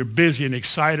youth when you're busy and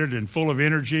excited and full of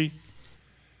energy,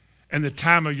 and the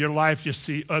time of your life, just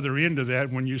the other end of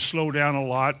that, when you slow down a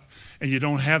lot and you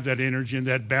don't have that energy and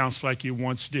that bounce like you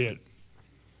once did.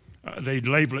 They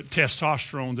label it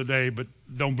testosterone today, but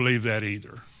don't believe that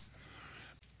either.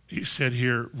 He said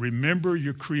here, remember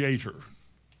your Creator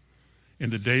in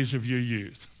the days of your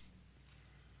youth.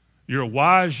 You're a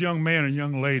wise young man and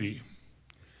young lady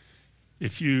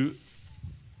if you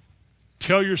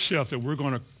tell yourself that we're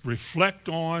going to reflect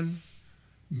on,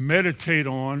 meditate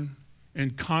on,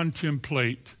 and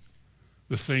contemplate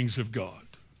the things of God.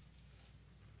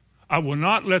 I will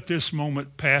not let this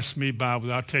moment pass me by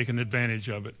without taking advantage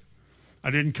of it. I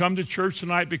didn't come to church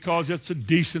tonight because it's a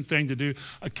decent thing to do.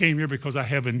 I came here because I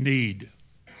have a need.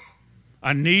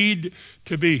 I need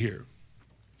to be here.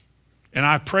 And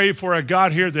I pray before I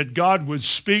got here that God would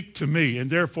speak to me, and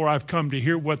therefore I've come to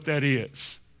hear what that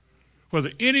is,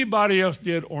 whether anybody else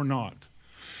did or not.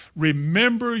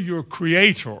 Remember your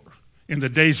Creator in the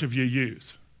days of your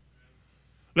youth.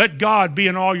 Let God be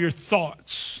in all your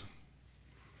thoughts.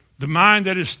 The mind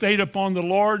that is stayed upon the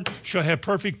Lord shall have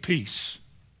perfect peace.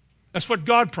 That's what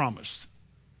God promised.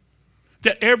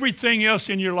 That everything else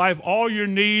in your life, all your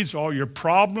needs, all your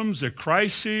problems, the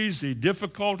crises, the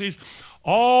difficulties,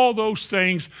 all those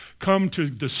things come to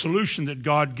the solution that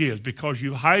God gives because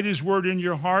you hide his word in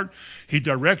your heart. He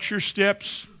directs your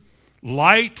steps.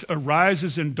 Light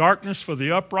arises in darkness for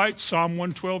the upright, Psalm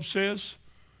 112 says.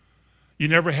 You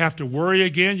never have to worry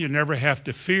again. You never have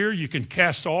to fear. You can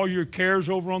cast all your cares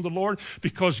over on the Lord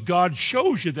because God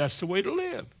shows you that's the way to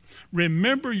live.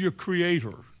 Remember your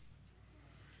Creator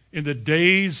in the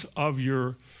days of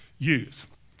your youth.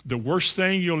 The worst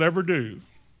thing you'll ever do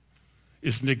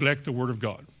is neglect the Word of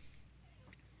God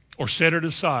or set it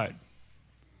aside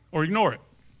or ignore it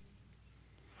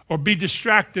or be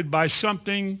distracted by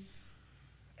something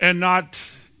and not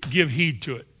give heed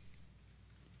to it.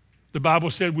 The Bible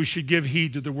said we should give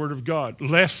heed to the Word of God,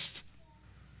 lest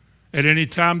at any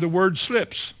time the Word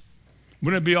slips.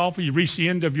 Wouldn't it be awful? You reach the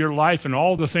end of your life and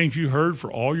all the things you heard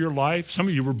for all your life. Some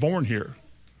of you were born here.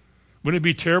 Wouldn't it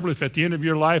be terrible if at the end of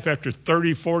your life, after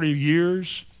 30, 40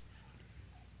 years,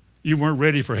 you weren't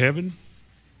ready for heaven?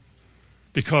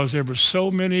 Because there were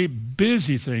so many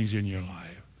busy things in your life.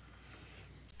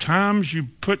 Times you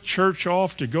put church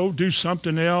off to go do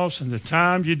something else, and the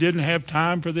time you didn't have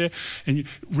time for that. And you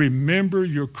remember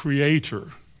your Creator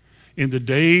in the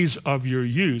days of your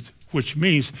youth, which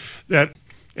means that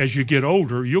as you get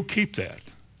older, you'll keep that.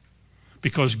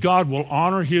 Because God will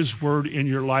honor his word in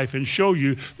your life and show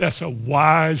you that's a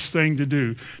wise thing to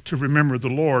do, to remember the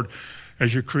Lord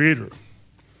as your Creator.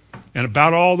 And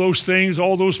about all those things,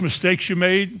 all those mistakes you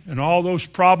made, and all those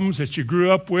problems that you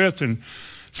grew up with, and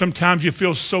sometimes you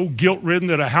feel so guilt-ridden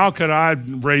that how could I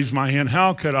raise my hand?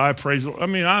 How could I praise the Lord? I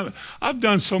mean, I've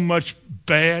done so much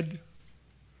bad.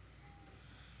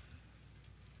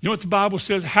 You know what the Bible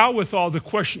says? How withal, the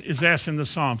question is asked in the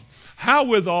Psalms, how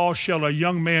withal shall a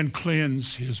young man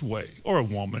cleanse his way, or a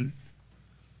woman?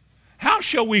 How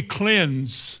shall we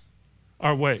cleanse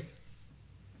our way?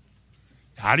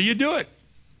 How do you do it?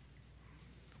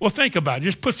 Well, think about it.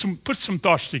 Just put some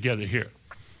thoughts together here.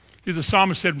 The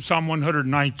psalmist said in Psalm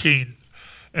 119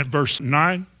 at verse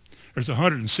 9, there's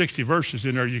 160 verses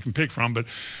in there you can pick from, but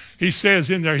he says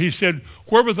in there, he said,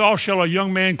 wherewithal shall a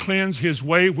young man cleanse his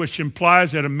way, which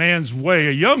implies that a man's way,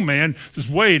 a young man, his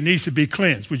way needs to be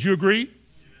cleansed. Would you agree?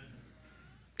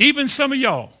 Even some of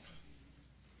y'all.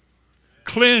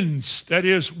 Cleansed, that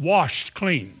is washed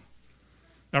clean.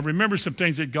 Now remember some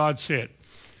things that God said.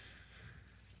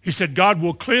 He said God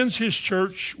will cleanse his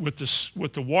church with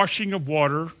the washing of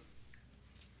water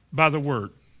by the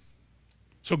word.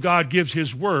 So God gives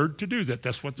his word to do that.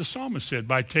 That's what the psalmist said,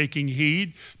 by taking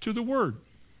heed to the word.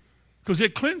 Because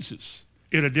it cleanses.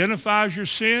 It identifies your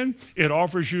sin. It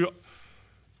offers you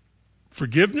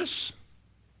forgiveness.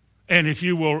 And if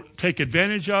you will take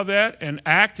advantage of that and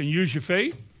act and use your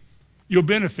faith, you'll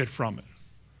benefit from it.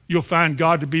 You'll find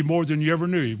God to be more than you ever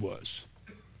knew he was.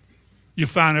 You'll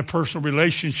find a personal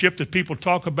relationship that people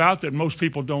talk about that most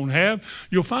people don't have.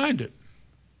 You'll find it.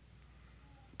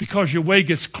 Because your way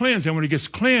gets cleansed, and when it gets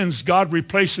cleansed, God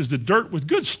replaces the dirt with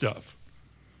good stuff.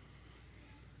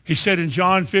 He said in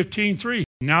John 15:3,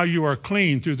 now you are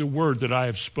clean through the word that I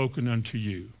have spoken unto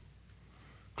you.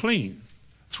 Clean.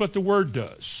 That's what the word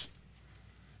does.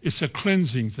 It's a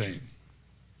cleansing thing.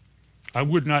 I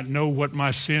would not know what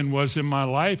my sin was in my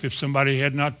life if somebody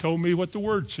had not told me what the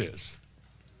word says.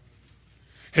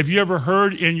 Have you ever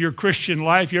heard in your Christian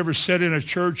life, you ever sat in a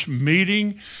church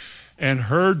meeting and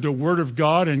heard the word of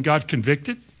God and got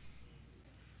convicted?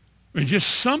 I mean, just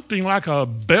something like a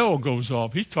bell goes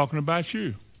off. He's talking about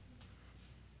you.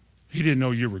 He didn't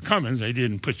know you were coming. They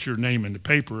didn't put your name in the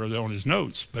paper or on his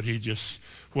notes, but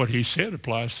what he said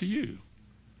applies to you.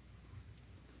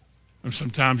 And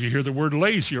sometimes you hear the word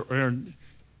lazy or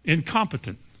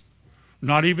incompetent,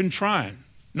 not even trying,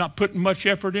 not putting much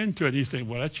effort into it. You think,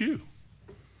 well, that's you.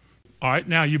 All right,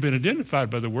 now you've been identified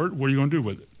by the word. What are you going to do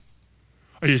with it?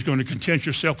 Are you just going to content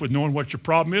yourself with knowing what your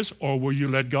problem is, or will you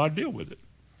let God deal with it?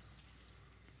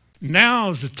 Now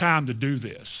is the time to do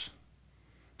this.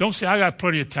 Don't say, I got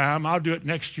plenty of time. I'll do it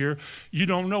next year. You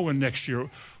don't know in next year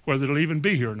whether it'll even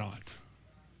be here or not.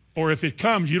 Or if it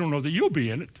comes, you don't know that you'll be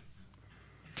in it.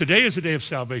 Today is the day of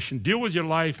salvation. Deal with your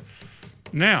life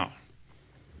now.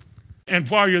 And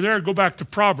while you're there, go back to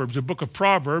Proverbs, the book of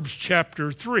Proverbs,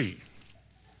 chapter 3,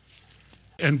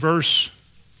 and verse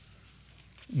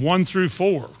 1 through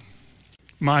 4.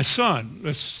 My son,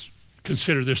 let's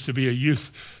consider this to be a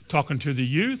youth talking to the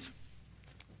youth.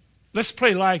 Let's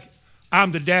play like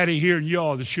I'm the daddy here and y'all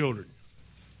are the children.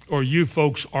 Or you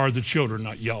folks are the children,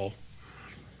 not y'all.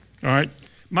 All right?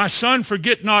 My son,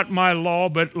 forget not my law,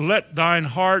 but let thine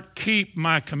heart keep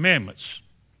my commandments.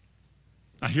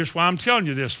 Now here's why I'm telling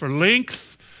you this. For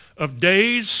length of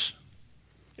days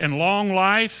and long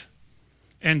life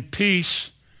and peace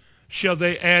shall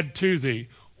they add to thee.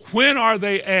 When are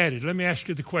they added? Let me ask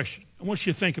you the question. I want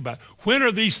you to think about it. When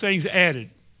are these things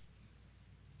added?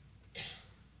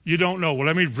 You don't know. Well,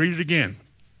 let me read it again.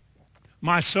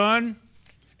 My son,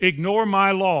 ignore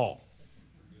my law.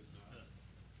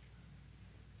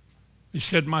 He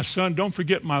said, my son, don't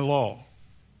forget my law.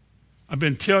 I've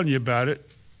been telling you about it.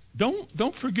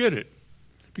 Don't forget it.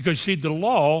 Because, see, the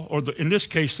law, or in this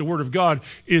case, the Word of God,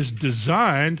 is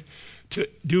designed to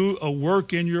do a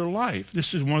work in your life.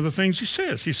 This is one of the things he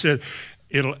says. He said,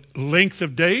 length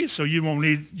of days, so you won't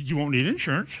need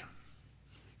insurance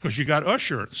because you got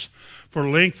assurance. For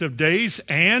length of days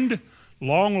and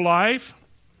long life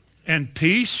and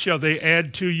peace shall they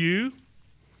add to you.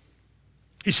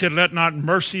 He said, let not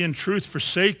mercy and truth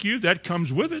forsake you. That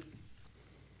comes with it.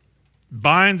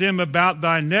 Bind them about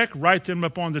thy neck, write them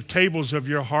upon the tables of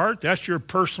your heart. That's your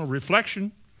personal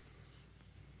reflection.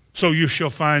 So you shall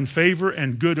find favor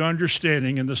and good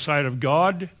understanding in the sight of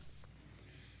God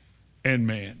and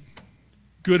man.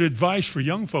 Good advice for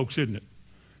young folks, isn't it?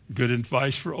 Good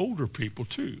advice for older people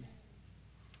too.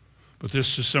 But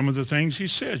this is some of the things he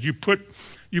says. You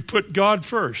put God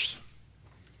first.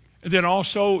 And then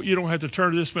also, you don't have to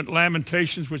turn to this, but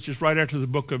Lamentations, which is right after the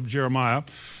book of Jeremiah.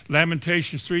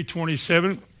 Lamentations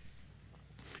 3:27.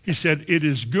 He said, it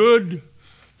is good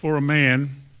for a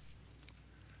man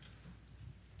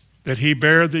that he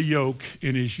bear the yoke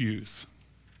in his youth.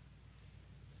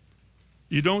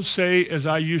 You don't say, as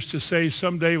I used to say,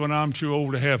 someday when I'm too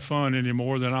old to have fun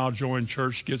anymore, then I'll join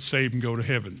church, get saved, and go to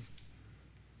heaven.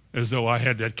 As though I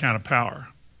had that kind of power.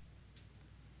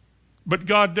 But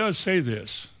God does say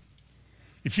this.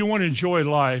 If you want to enjoy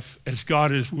life as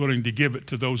God is willing to give it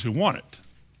to those who want it,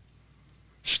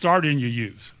 start in your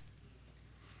youth.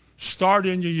 Start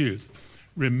in your youth.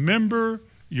 Remember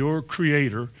your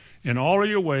Creator in all of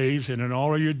your ways and in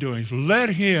all of your doings. Let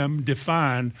him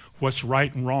define what's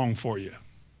right and wrong for you.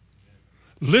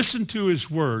 Listen to his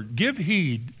word. Give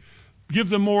heed. Give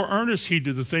the more earnest heed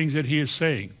to the things that he is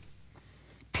saying.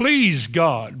 Please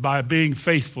God by being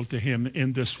faithful to him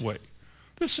in this way.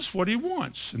 This is what he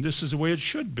wants, and this is the way it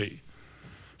should be.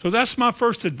 So that's my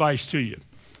first advice to you.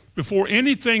 Before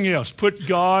anything else, put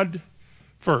God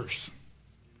first.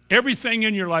 Everything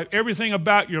in your life, everything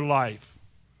about your life,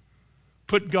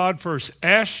 put God first.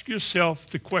 Ask yourself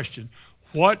the question,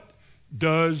 what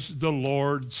does the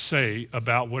Lord say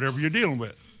about whatever you're dealing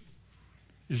with?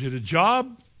 Is it a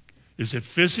job? Is it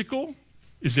physical?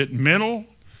 Is it mental?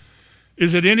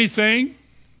 Is it anything?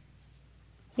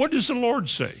 What does the Lord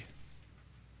say?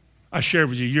 I shared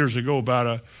with you years ago about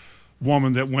a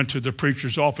woman that went to the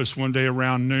preacher's office one day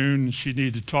around noon. And she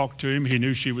needed to talk to him. He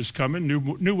knew she was coming,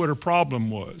 knew what her problem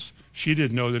was. She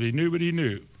didn't know that he knew, but he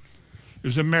knew. It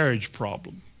was a marriage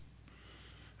problem.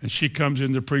 And she comes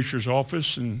in the preacher's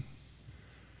office, and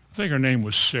I think her name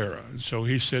was Sarah. And so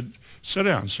he said, sit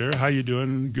down, Sarah. How you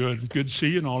doing? Good. Good to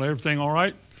see you and all. Everything all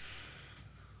right?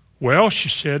 Well, she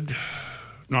said,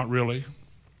 not really.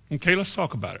 Okay, let's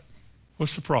talk about it.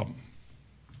 What's the problem?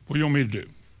 What do you want me to do?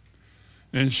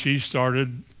 And she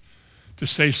started to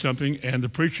say something, and the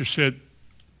preacher said,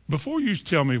 before you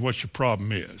tell me what your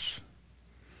problem is,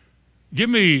 give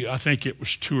me, I think it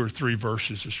was 2 or 3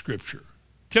 verses of Scripture.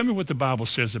 Tell me what the Bible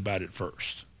says about it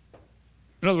first.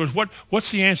 In other words,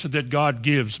 what's the answer that God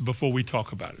gives before we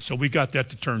talk about it? So we got that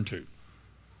to turn to.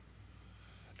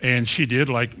 And she did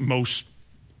like most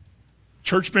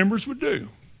church members would do.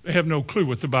 They have no clue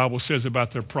what the Bible says about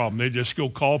their problem. They just go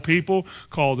call people,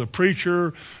 call the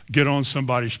preacher, get on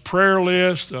somebody's prayer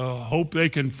list, hope they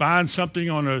can find something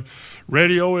on a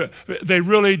radio. They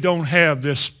really don't have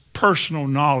this personal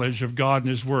knowledge of God and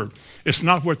his word. It's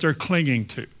not what they're clinging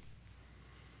to.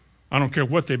 I don't care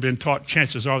what they've been taught.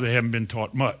 Chances are they haven't been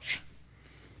taught much.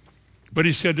 But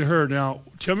he said to her, now,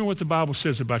 tell me what the Bible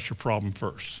says about your problem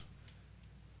first.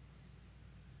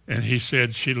 And he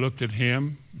said, she looked at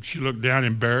him. She looked down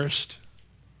embarrassed.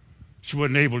 She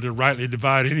wasn't able to rightly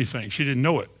divide anything. She didn't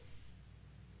know it.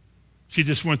 She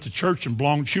just went to church and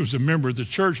belonged. She was a member of the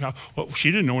church. Well,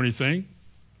 she didn't know anything.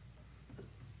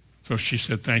 So she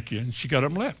said, thank you. And she got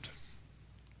up and left.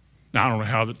 Now, I don't know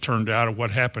how that turned out or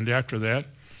what happened after that.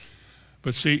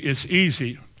 But see, it's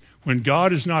easy. When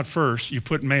God is not first, you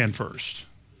put man first.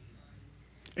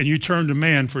 And you turn to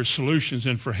man for solutions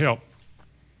and for help.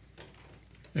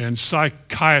 And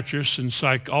psychiatrists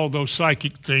and all those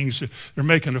psychic things, they're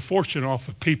making a fortune off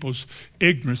of people's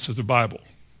ignorance of the Bible.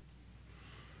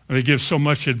 And they give so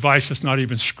much advice that's not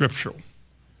even scriptural.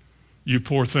 You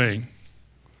poor thing.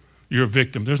 You're a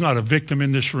victim. There's not a victim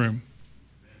in this room.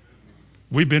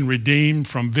 We've been redeemed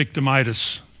from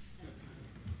victimitis.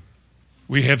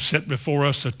 We have set before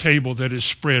us a table that is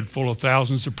spread full of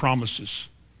thousands of promises.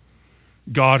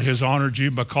 God has honored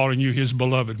you by calling you his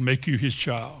beloved, make you his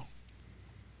child.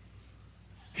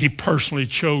 He personally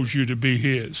chose you to be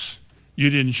his. You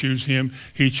didn't choose him,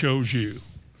 he chose you.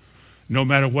 No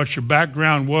matter what your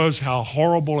background was, how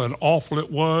horrible and awful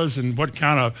it was, and what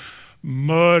kind of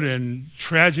mud and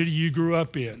tragedy you grew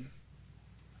up in.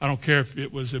 I don't care if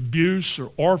it was abuse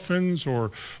or orphans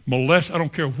or molest. I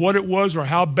don't care what it was or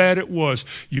how bad it was.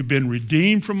 You've been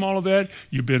redeemed from all of that.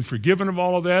 You've been forgiven of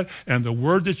all of that. And the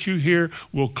word that you hear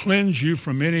will cleanse you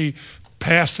from any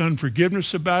past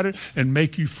unforgiveness about it and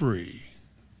make you free.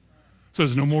 So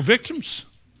there's no more victims.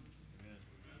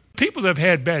 People that have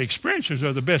had bad experiences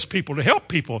are the best people to help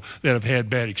people that have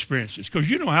had bad experiences because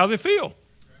you know how they feel.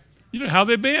 You know how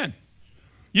they've been.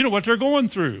 You know what they're going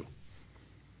through.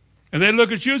 And they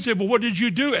look at you and say, well, what did you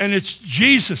do? And it's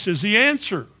Jesus is the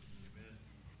answer.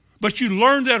 But you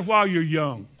learn that while you're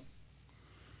young.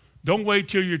 Don't wait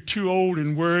till you're too old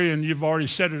and weary and you've already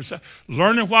set it aside.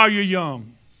 Learn it while you're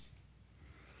young.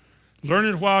 Learn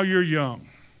it while you're young.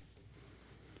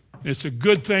 It's a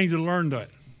good thing to learn that.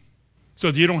 So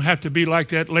that you don't have to be like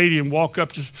that lady and walk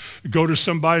up to go to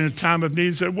somebody in a time of need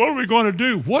and say, what are we going to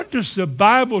do? What does the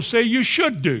Bible say you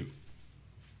should do?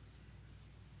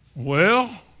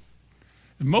 Well,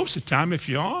 most of the time, if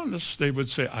you're honest, they would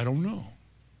say, I don't know.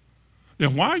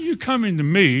 Then why are you coming to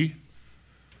me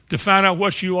to find out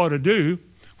what you ought to do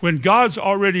when God's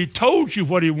already told you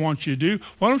what he wants you to do?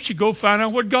 Why don't you go find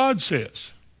out what God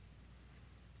says?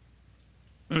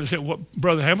 And they say, well,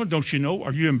 Brother Hammond, don't you know?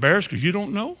 Are you embarrassed because you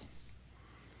don't know?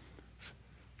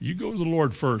 You go to the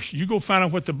Lord first. You go find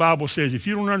out what the Bible says. If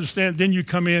you don't understand, then you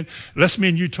come in. Let's me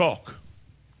and you talk.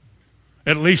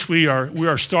 At least we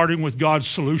are starting with God's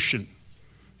solution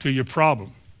to your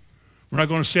problem. We're not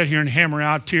going to sit here and hammer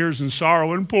out tears and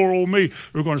sorrow and poor old me.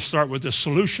 We're going to start with the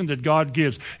solution that God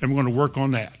gives, and we're going to work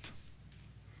on that.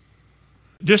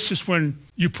 This is when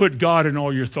you put God in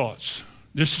all your thoughts.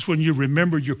 This is when you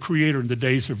remember your Creator in the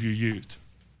days of your youth.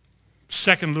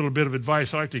 Second little bit of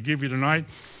advice I'd like to give you tonight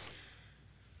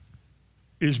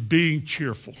is being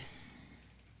cheerful.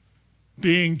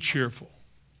 Being cheerful.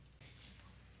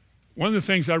 One of the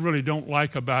things I really don't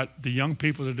like about the young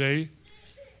people today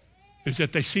is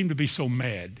that they seem to be so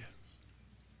mad.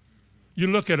 You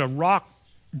look at a rock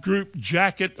group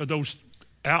jacket or those,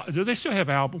 do they still have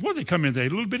albums? What do they come in today?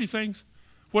 Little bitty things?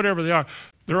 Whatever they are.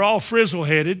 They're all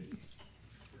frizzle-headed.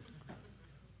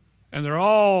 And they're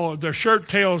all, their shirt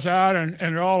tails out and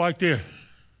they're all like this.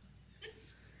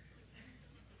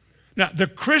 Now, the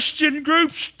Christian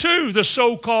groups too, the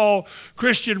so-called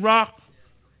Christian rock.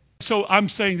 So I'm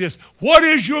saying this, what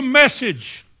is your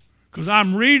message? Because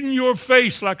I'm reading your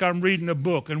face like I'm reading a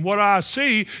book. And what I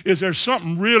see is there's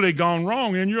something really gone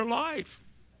wrong in your life.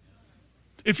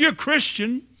 If you're a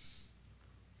Christian,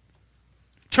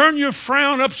 turn your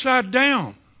frown upside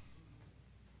down.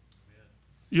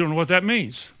 You don't know what that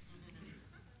means.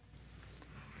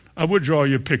 I would draw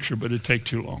you a picture, but it'd take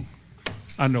too long.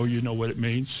 I know you know what it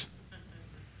means.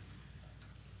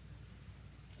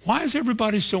 Why is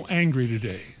everybody so angry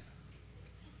today?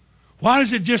 Why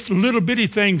is it just little bitty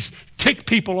things tick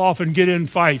people off and get in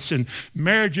fights, and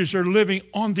marriages are living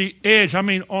on the edge? I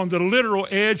mean, on the literal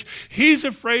edge. He's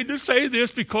afraid to say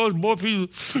this because both of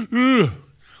you,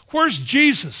 where's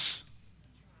Jesus?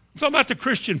 I'm talking about the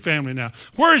Christian family now.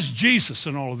 Where is Jesus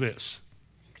in all of this?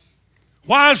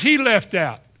 Why is he left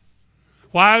out?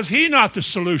 Why is he not the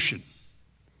solution?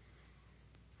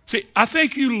 See, I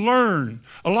think you learn.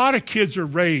 A lot of kids are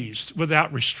raised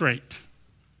without restraint.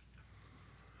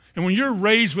 And when you're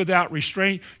raised without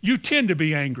restraint, you tend to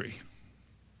be angry.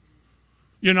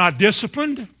 You're not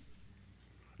disciplined.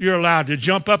 You're allowed to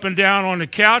jump up and down on the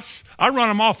couch. I run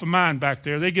them off of mine back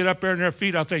there. They get up there on their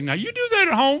feet. I think, now you do that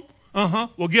at home?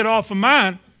 Well, get off of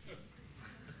mine.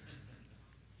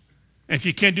 And if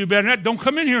you can't do better than that, don't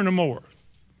come in here no more.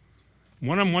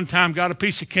 One of them one time got a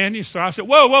piece of candy, so I said,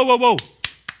 whoa.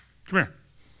 Come here.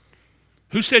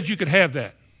 Who said you could have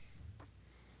that?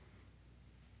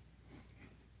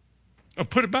 Oh,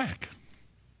 put it back.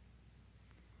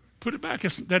 Put it back.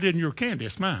 That isn't your candy.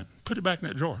 It's mine. Put it back in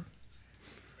that drawer.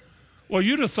 Well,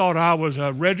 you'd have thought I was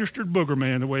a registered booger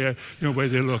man the way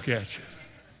they look at you.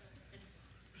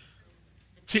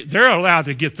 See, they're allowed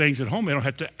to get things at home. They don't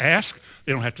have to ask.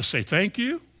 They don't have to say thank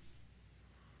you.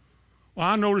 Well,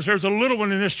 I noticed there's a little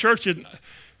one in this church that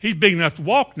he's big enough to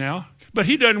walk now, but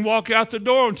he doesn't walk out the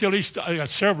door until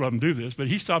several of them do this, but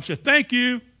he stops and says, thank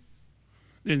you.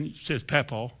 Then he says,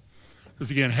 Papa,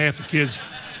 because again, half the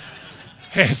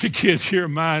kids here are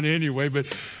mine anyway,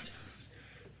 but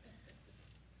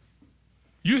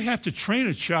you have to train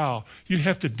a child. You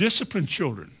have to discipline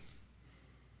children.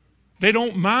 They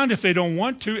don't mind if they don't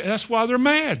want to. That's why they're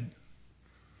mad.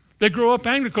 They grow up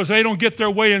angry because they don't get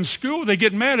their way in school. They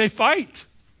get mad. They fight.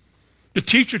 The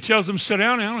teacher tells them sit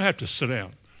down. I don't have to sit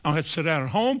down. I don't have to sit down at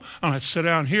home. I don't have to sit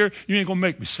down here. You ain't going to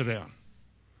make me sit down.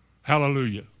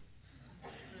 Hallelujah.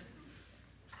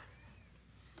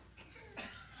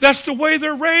 That's the way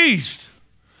they're raised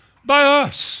by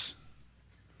us.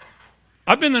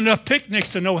 I've been to enough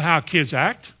picnics to know how kids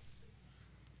act.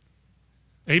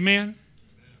 Amen?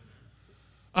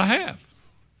 I have.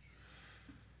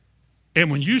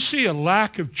 And when you see a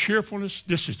lack of cheerfulness,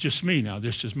 this is just me now,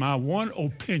 this is my one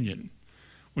opinion.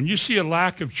 When you see a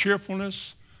lack of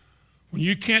cheerfulness, when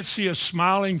you can't see a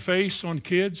smiling face on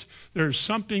kids, there's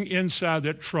something inside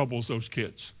that troubles those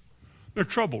kids. They're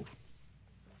troubled.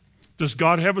 Does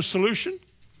God have a solution?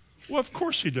 Well, of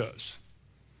course he does.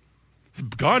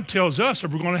 God tells us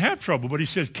that we're going to have trouble, but he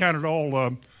says count it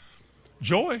all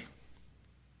joy.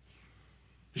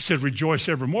 He said rejoice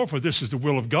evermore, for this is the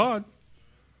will of God.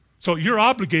 So you're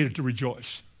obligated to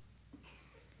rejoice.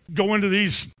 Go into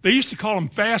these, they used to call them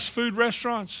fast food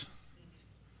restaurants,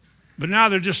 but now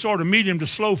they're just sort of medium to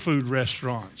slow food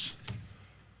restaurants.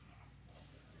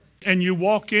 And you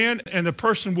walk in and the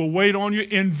person will wait on you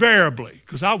invariably,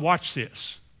 because I watch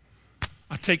this.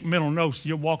 I take mental notes.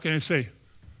 You'll walk in and say,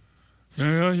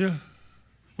 yeah,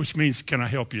 which means, can I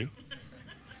help you?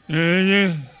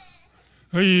 Yeah.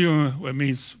 Well, it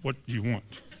means, what do you want?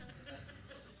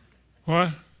 What?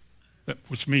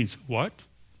 Which means, what?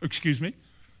 Excuse me?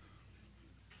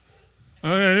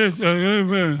 Or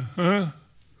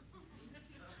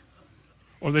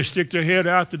they stick their head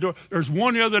out the door. There's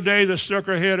one the other day that stuck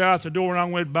her head out the door and I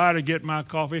went by to get my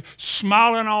coffee,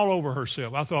 smiling all over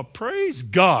herself. I thought, praise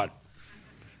God.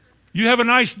 You have a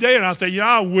nice day. And I thought, yeah,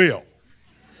 I will.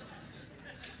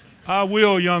 I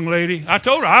will, young lady. I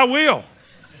told her, I will.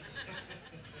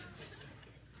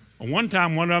 One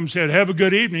time, one of them said, have a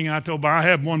good evening. I told her, I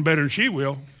have one better than she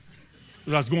will,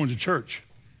 because I was going to church.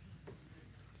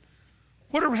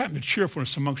 Whatever happened to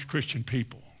cheerfulness amongst Christian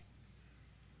people?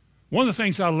 One of the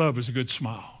things I love is a good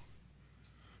smile.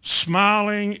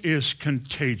 Smiling is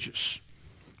contagious.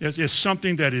 It's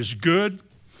something that is good,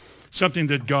 something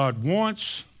that God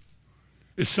wants.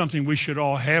 It's something we should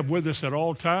all have with us at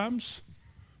all times.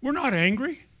 We're not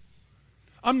angry.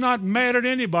 I'm not mad at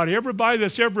anybody. Everybody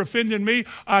that's ever offended me,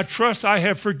 I trust I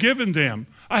have forgiven them.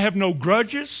 I have no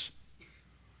grudges.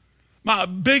 My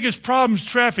biggest problem is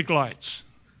traffic lights.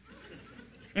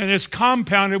 And it's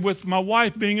compounded with my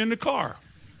wife being in the car.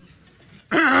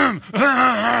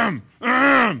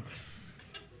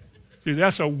 See,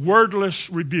 that's a wordless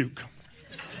rebuke.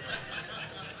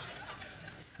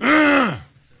 I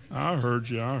heard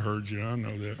you, I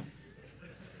know that.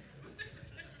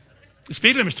 The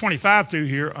speed limit is 25 through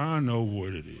here. I know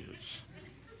what it is.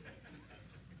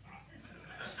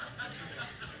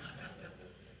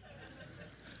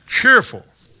 Cheerful.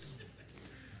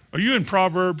 Are you in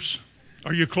Proverbs?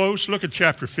 Are you close? Look at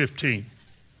chapter 15.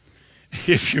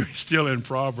 If you're still in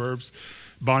Proverbs,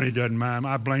 Bonnie doesn't mind.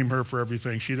 I blame her for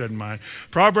everything. She doesn't mind.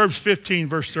 Proverbs 15,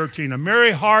 verse 13. A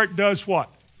merry heart does what?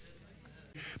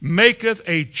 Maketh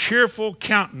a cheerful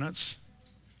countenance.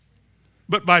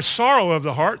 But by sorrow of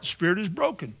the heart, the spirit is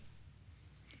broken.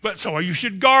 But so you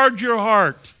should guard your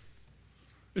heart,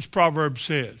 as Proverbs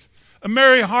says. A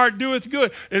merry heart doeth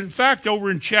good. In fact,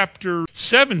 over in chapter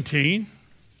 17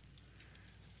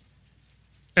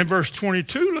 and verse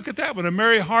 22, look at that one. A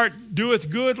merry heart doeth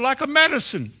good like a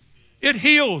medicine. It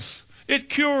heals. It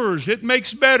cures. It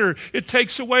makes better. It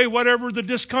takes away whatever the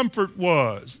discomfort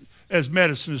was, as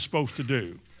medicine is supposed to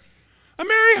do. A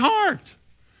merry heart.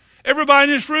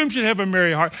 Everybody in this room should have a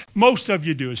merry heart. Most of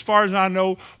you do. As far as I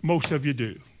know, most of you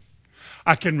do.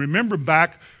 I can remember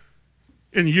back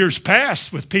in years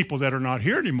past with people that are not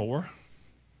here anymore.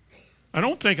 I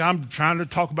don't think I'm trying to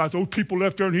talk about those people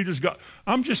left there and he just got.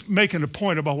 I'm just making a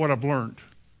point about what I've learned.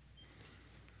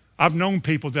 I've known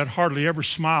people that hardly ever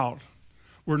smiled,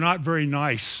 were not very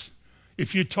nice.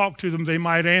 If you talk to them, they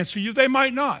might answer you. They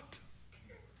might not.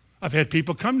 I've had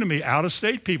people come to me,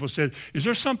 out-of-state people said, is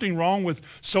there something wrong with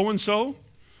so-and-so?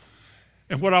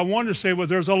 And what I want to say was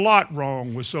there's a lot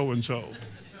wrong with so-and-so.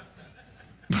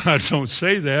 But I don't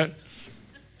say that.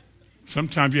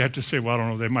 Sometimes you have to say, well, I don't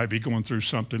know, they might be going through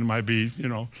something. It might be,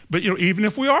 But, even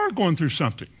if we are going through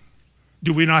something,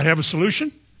 do we not have a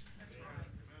solution?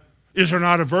 Is there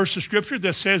not a verse of Scripture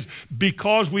that says,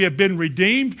 because we have been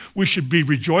redeemed, we should be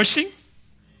rejoicing?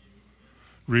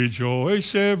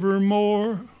 Rejoice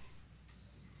evermore.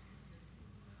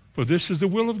 For this is the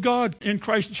will of God in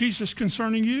Christ Jesus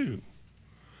concerning you.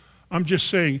 I'm just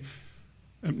saying,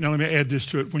 now let me add this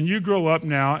to it. When you grow up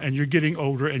now and you're getting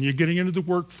older and you're getting into the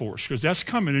workforce, because that's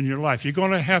coming in your life, you're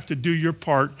going to have to do your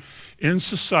part in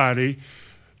society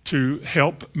to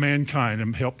help mankind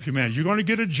and help humanity. You're going to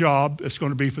get a job that's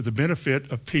going to be for the benefit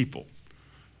of people.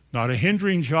 Not a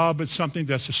hindering job, but something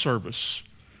that's a service.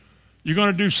 You're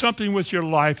going to do something with your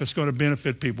life that's going to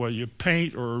benefit people, whether you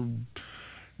paint or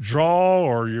draw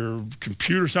or your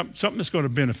computer, something that's going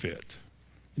to benefit.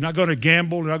 You're not going to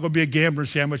gamble. You're not going to be a gambler and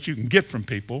see how much you can get from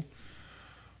people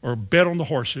or bet on the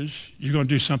horses. You're going to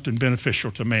do something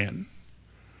beneficial to man.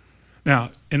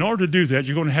 Now, in order to do that,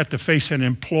 you're going to have to face an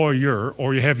employer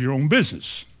or you have your own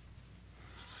business.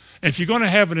 And if you're going to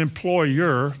have an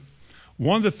employer,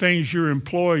 one of the things your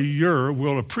employer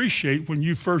will appreciate when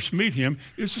you first meet him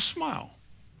is a smile.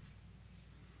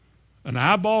 An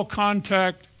eyeball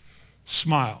contact,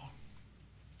 smile.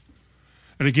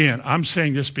 And again, I'm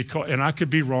saying this because, and I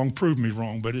could be wrong, prove me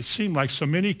wrong, but it seemed like so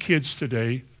many kids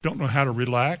today don't know how to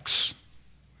relax,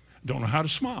 don't know how to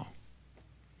smile.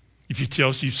 If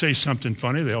you say something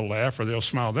funny, they'll laugh or they'll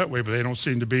smile that way, but they don't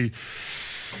seem to be,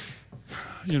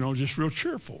 just real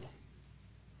cheerful.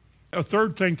 A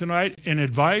third thing tonight in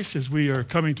advice as we are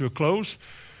coming to a close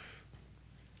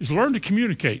is learn to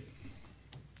communicate.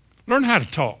 Learn how to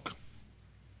talk.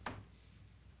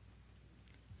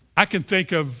 I can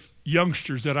think of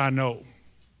youngsters that I know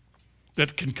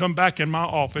that can come back in my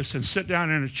office and sit down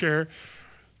in a chair,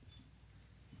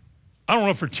 I don't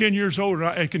know, for 10 years old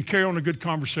and can carry on a good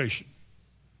conversation.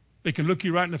 They can look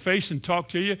you right in the face and talk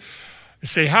to you and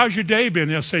say, how's your day been?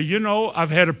 They'll say,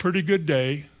 I've had a pretty good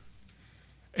day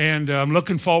and I'm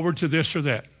looking forward to this or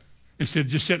that. Instead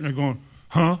of just sitting there going,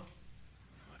 huh?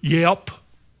 Yep.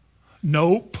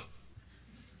 Nope.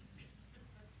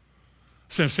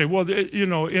 So I say, well,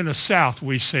 in the South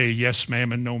we say yes,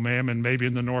 ma'am, and no, ma'am, and maybe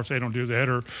in the North they don't do that,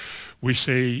 or we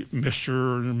say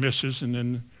Mr. and Mrs., and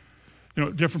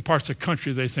then, different parts of the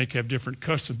country they think have different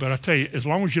customs. But I tell you, as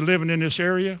long as you're living in this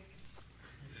area,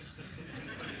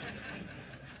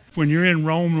 when you're in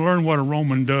Rome, learn what a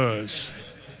Roman does.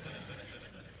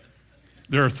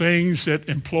 There are things that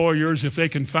employers, if they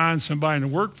can find somebody in the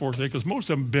workforce, because most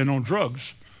of them have been on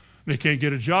drugs, they can't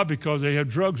get a job because they have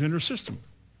drugs in their system.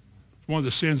 One of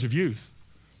the sins of youth,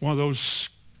 one of those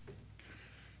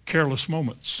careless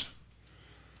moments.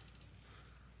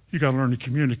 You got to learn to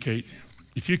communicate.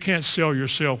 If you can't sell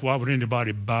yourself, why would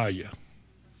anybody buy you?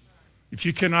 If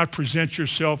you cannot present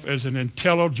yourself as an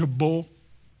intelligible,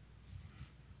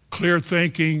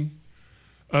 clear-thinking,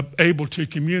 able to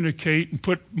communicate and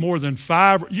put more than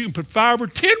you can put 5 or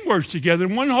 10 words together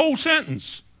in one whole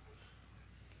sentence.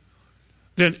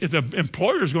 Then if the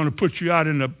employer is going to put you out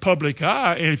in the public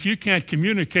eye, and if you can't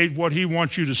communicate what he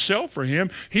wants you to sell for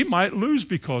him, he might lose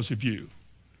because of you.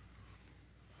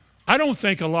 I don't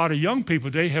think a lot of young people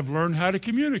today have learned how to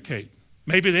communicate.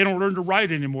 Maybe they don't learn to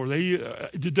write anymore. Do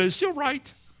they still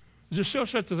write? Is there still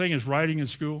such a thing as writing in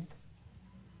school?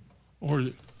 Or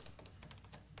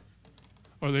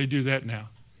they do that now?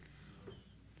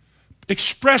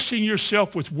 Expressing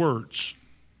yourself with words,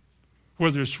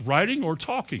 whether it's writing or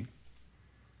talking.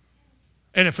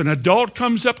 And if an adult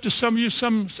comes up to some of you,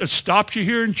 stops you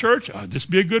here in church, this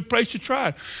would be a good place to try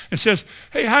it, and says,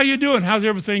 hey, how you doing? How's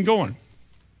everything going?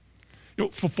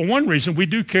 For one reason, we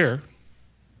do care.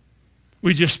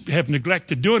 We just have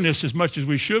neglected doing this as much as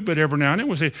we should, but every now and then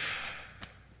we'll say,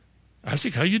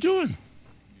 Isaac, how you doing?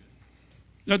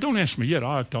 Now, don't ask me yet.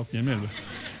 I'll talk to you in a minute.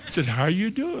 I said, how are you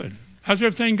doing? How's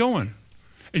everything going?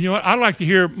 And you know what? I like to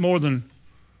hear more than,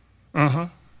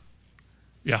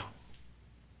 yeah,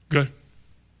 good,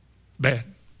 bad,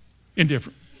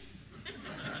 indifferent.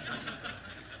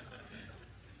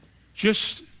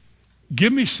 Just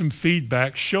give me some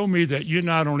feedback. Show me that you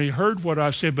not only heard what I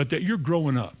said, but that you're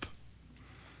growing up.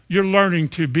 You're learning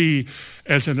to be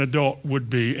as an adult would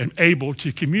be and able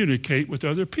to communicate with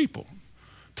other people.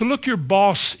 To look your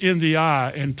boss in the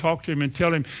eye and talk to him and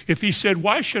tell him, if he said,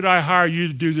 why should I hire you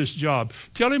to do this job?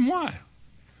 Tell him why.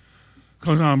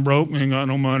 Because I'm broke and ain't got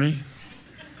no money.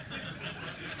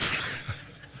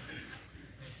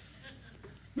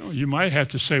 No, you might have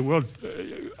to say, well,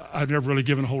 I've never really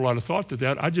given a whole lot of thought to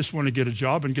that. I just want to get a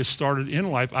job and get started in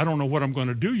life. I don't know what I'm going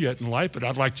to do yet in life, but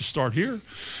I'd like to start here.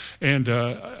 And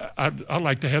I'd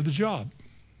like to have the job.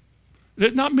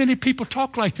 Not many people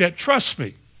talk like that, trust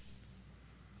me.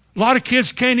 A lot of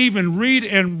kids can't even read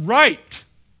and write.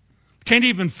 Can't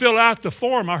even fill out the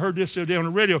form. I heard this the other day on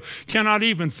the radio. Cannot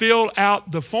even fill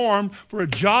out the form for a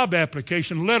job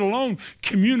application, let alone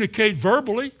communicate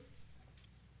verbally.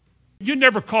 You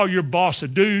never call your boss a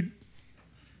dude.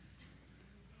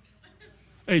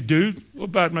 Hey, dude, what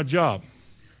about my job?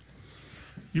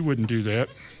 You wouldn't do that.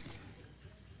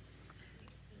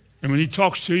 And when he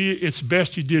talks to you, it's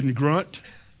best you didn't grunt.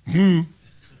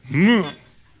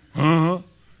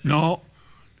 No.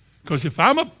 Because if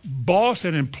I'm a boss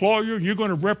and employer and you're going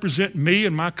to represent me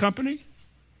and my company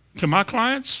to my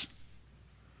clients,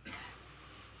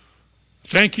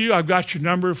 thank you, I've got your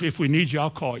number. If we need you, I'll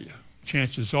call you.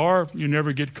 Chances are you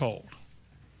never get called.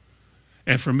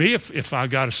 And for me, if I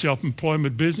got a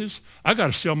self-employment business, I got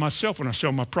to sell myself when I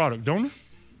sell my product, don't I?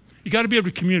 You got to be able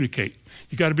to communicate.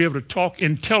 You got to be able to talk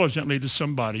intelligently to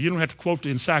somebody. You don't have to quote the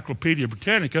Encyclopedia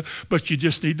Britannica, but you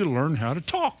just need to learn how to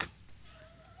talk.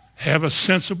 Have a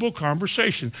sensible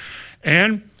conversation.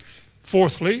 And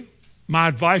fourthly, my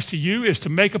advice to you is to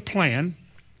make a plan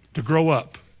to grow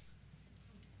up.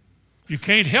 You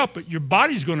can't help it. Your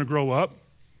body's going to grow up.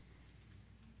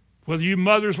 Whether you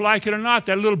mothers like it or not,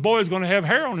 that little boy is going to have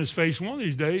hair on his face one of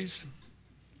these days.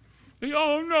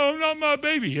 Oh, no, not my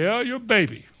baby. Yeah, your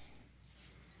baby.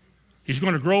 He's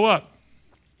going to grow up.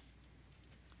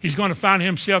 He's going to find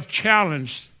himself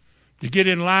challenged to get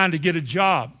in line to get a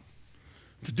job,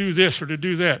 to do this or to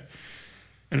do that.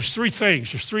 And there's three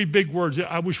things. There's three big words.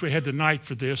 I wish we had the night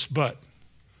for this, but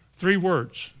three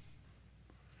words.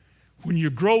 When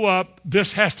you grow up,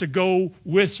 this has to go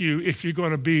with you if you're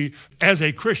going to be, as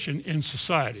a Christian, in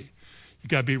society. You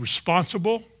got to be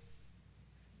responsible.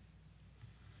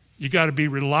 You got to be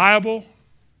reliable.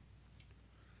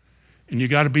 And you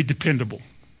got to be dependable.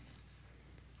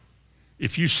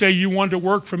 If you say you want to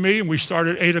work for me and we start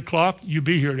at 8 o'clock, you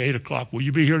be here at 8 o'clock. Will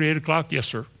you be here at 8 o'clock? Yes,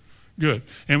 sir. Good.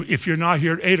 And if you're not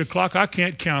here at 8 o'clock, I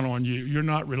can't count on you. You're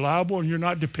not reliable and you're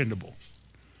not dependable.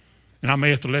 And I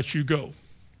may have to let you go.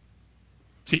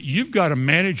 See, you've got to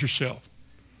manage yourself.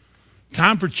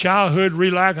 Time for childhood,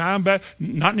 relax, I'm back.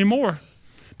 Not anymore.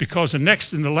 Because the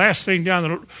next and the last thing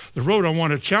down the road I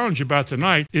want to challenge you about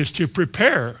tonight is to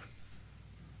prepare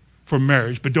for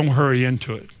marriage, but don't hurry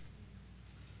into it.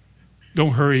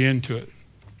 Don't hurry into it.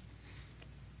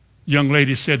 Young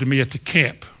lady said to me at the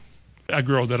camp, a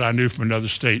girl that I knew from another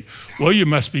state, well, you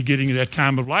must be getting to that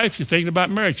time of life. You're thinking about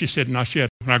marriage. She said, not yet.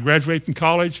 When I graduate from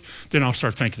college, then I'll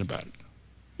start thinking about it.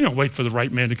 Wait for the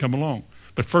right man to come along.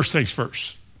 But first things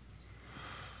first.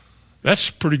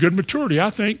 That's pretty good maturity, I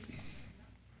think.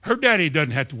 Her daddy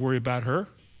doesn't have to worry about her.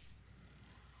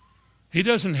 He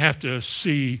doesn't have to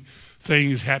see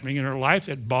things happening in her life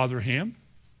that bother him.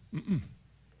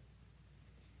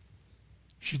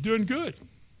 She's doing good.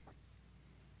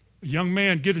 A young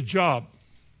man, get a job.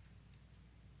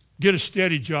 Get a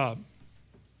steady job.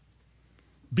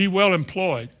 Be well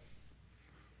employed.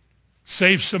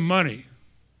 Save some money.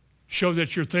 Show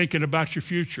that you're thinking about your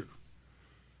future.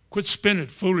 Quit spending it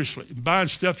foolishly, buying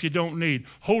stuff you don't need.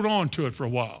 Hold on to it for a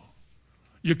while.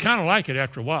 You kind of like it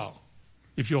after a while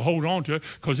if you'll hold on to it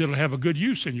because it'll have a good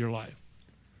use in your life.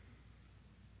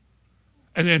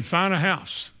 And then find a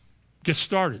house. Get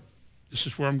started. This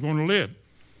is where I'm going to live.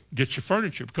 Get your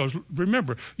furniture because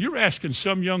remember, you're asking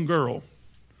some young girl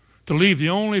to leave the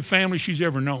only family she's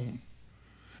ever known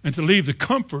and to leave the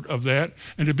comfort of that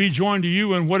and to be joined to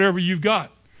you in whatever you've got.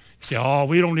 You say, oh,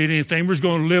 we don't need anything. We're just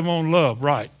going to live on love.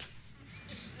 Right.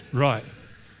 Right.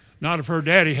 Not if her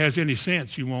daddy has any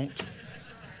sense, you won't.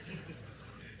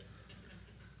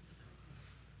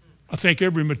 I think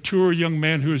every mature young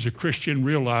man who is a Christian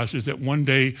realizes that one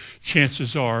day,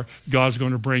 chances are, God's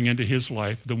going to bring into his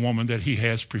life the woman that he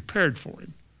has prepared for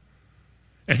him.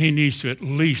 And he needs to at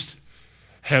least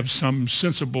have some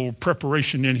sensible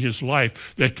preparation in his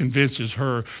life that convinces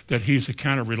her that he's a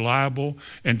kind of reliable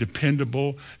and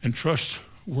dependable and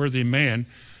trustworthy man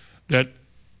that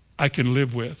I can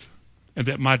live with and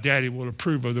that my daddy will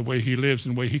approve of the way he lives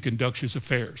and the way he conducts his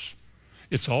affairs.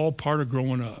 It's all part of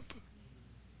growing up.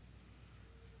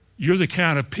 You're the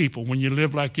kind of people, when you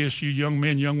live like this, you young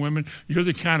men, young women, you're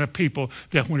the kind of people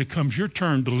that when it comes your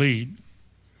turn to lead,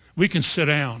 we can sit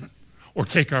down or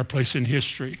take our place in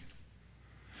history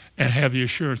and have the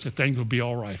assurance that things will be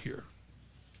all right here.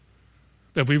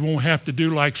 That we won't have to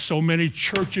do like so many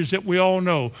churches that we all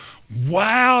know.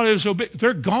 Wow,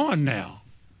 they're gone now.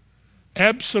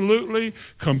 Absolutely,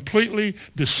 completely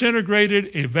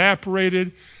disintegrated,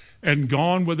 evaporated, and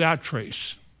gone without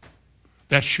trace.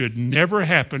 That should never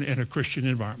happen in a Christian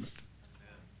environment.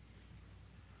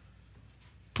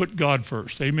 Put God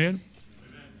first. Amen?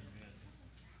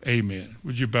 Amen.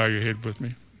 Would you bow your head with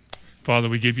me? Father,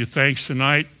 we give you thanks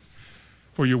tonight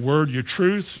for your word, your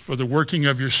truth, for the working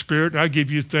of your Spirit. I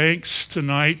give you thanks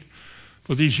tonight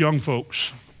for these young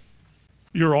folks.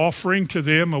 You're offering to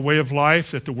them a way of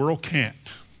life that the world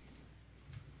can't.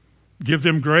 Give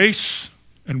them grace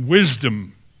and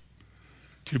wisdom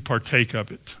to partake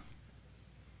of it.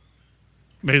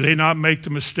 May they not make the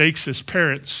mistakes as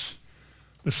parents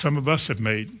that some of us have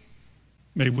made.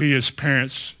 May we as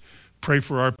parents pray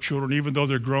for our children, even though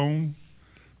they're grown.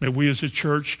 May we as a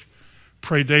church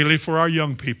pray daily for our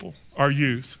young people, our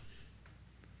youth,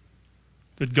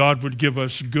 that God would give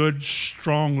us good,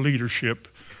 strong leadership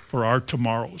for our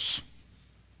tomorrows.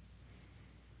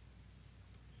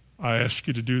 I ask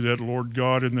you to do that, Lord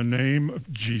God, in the name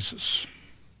of Jesus.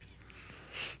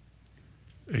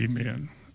 Amen.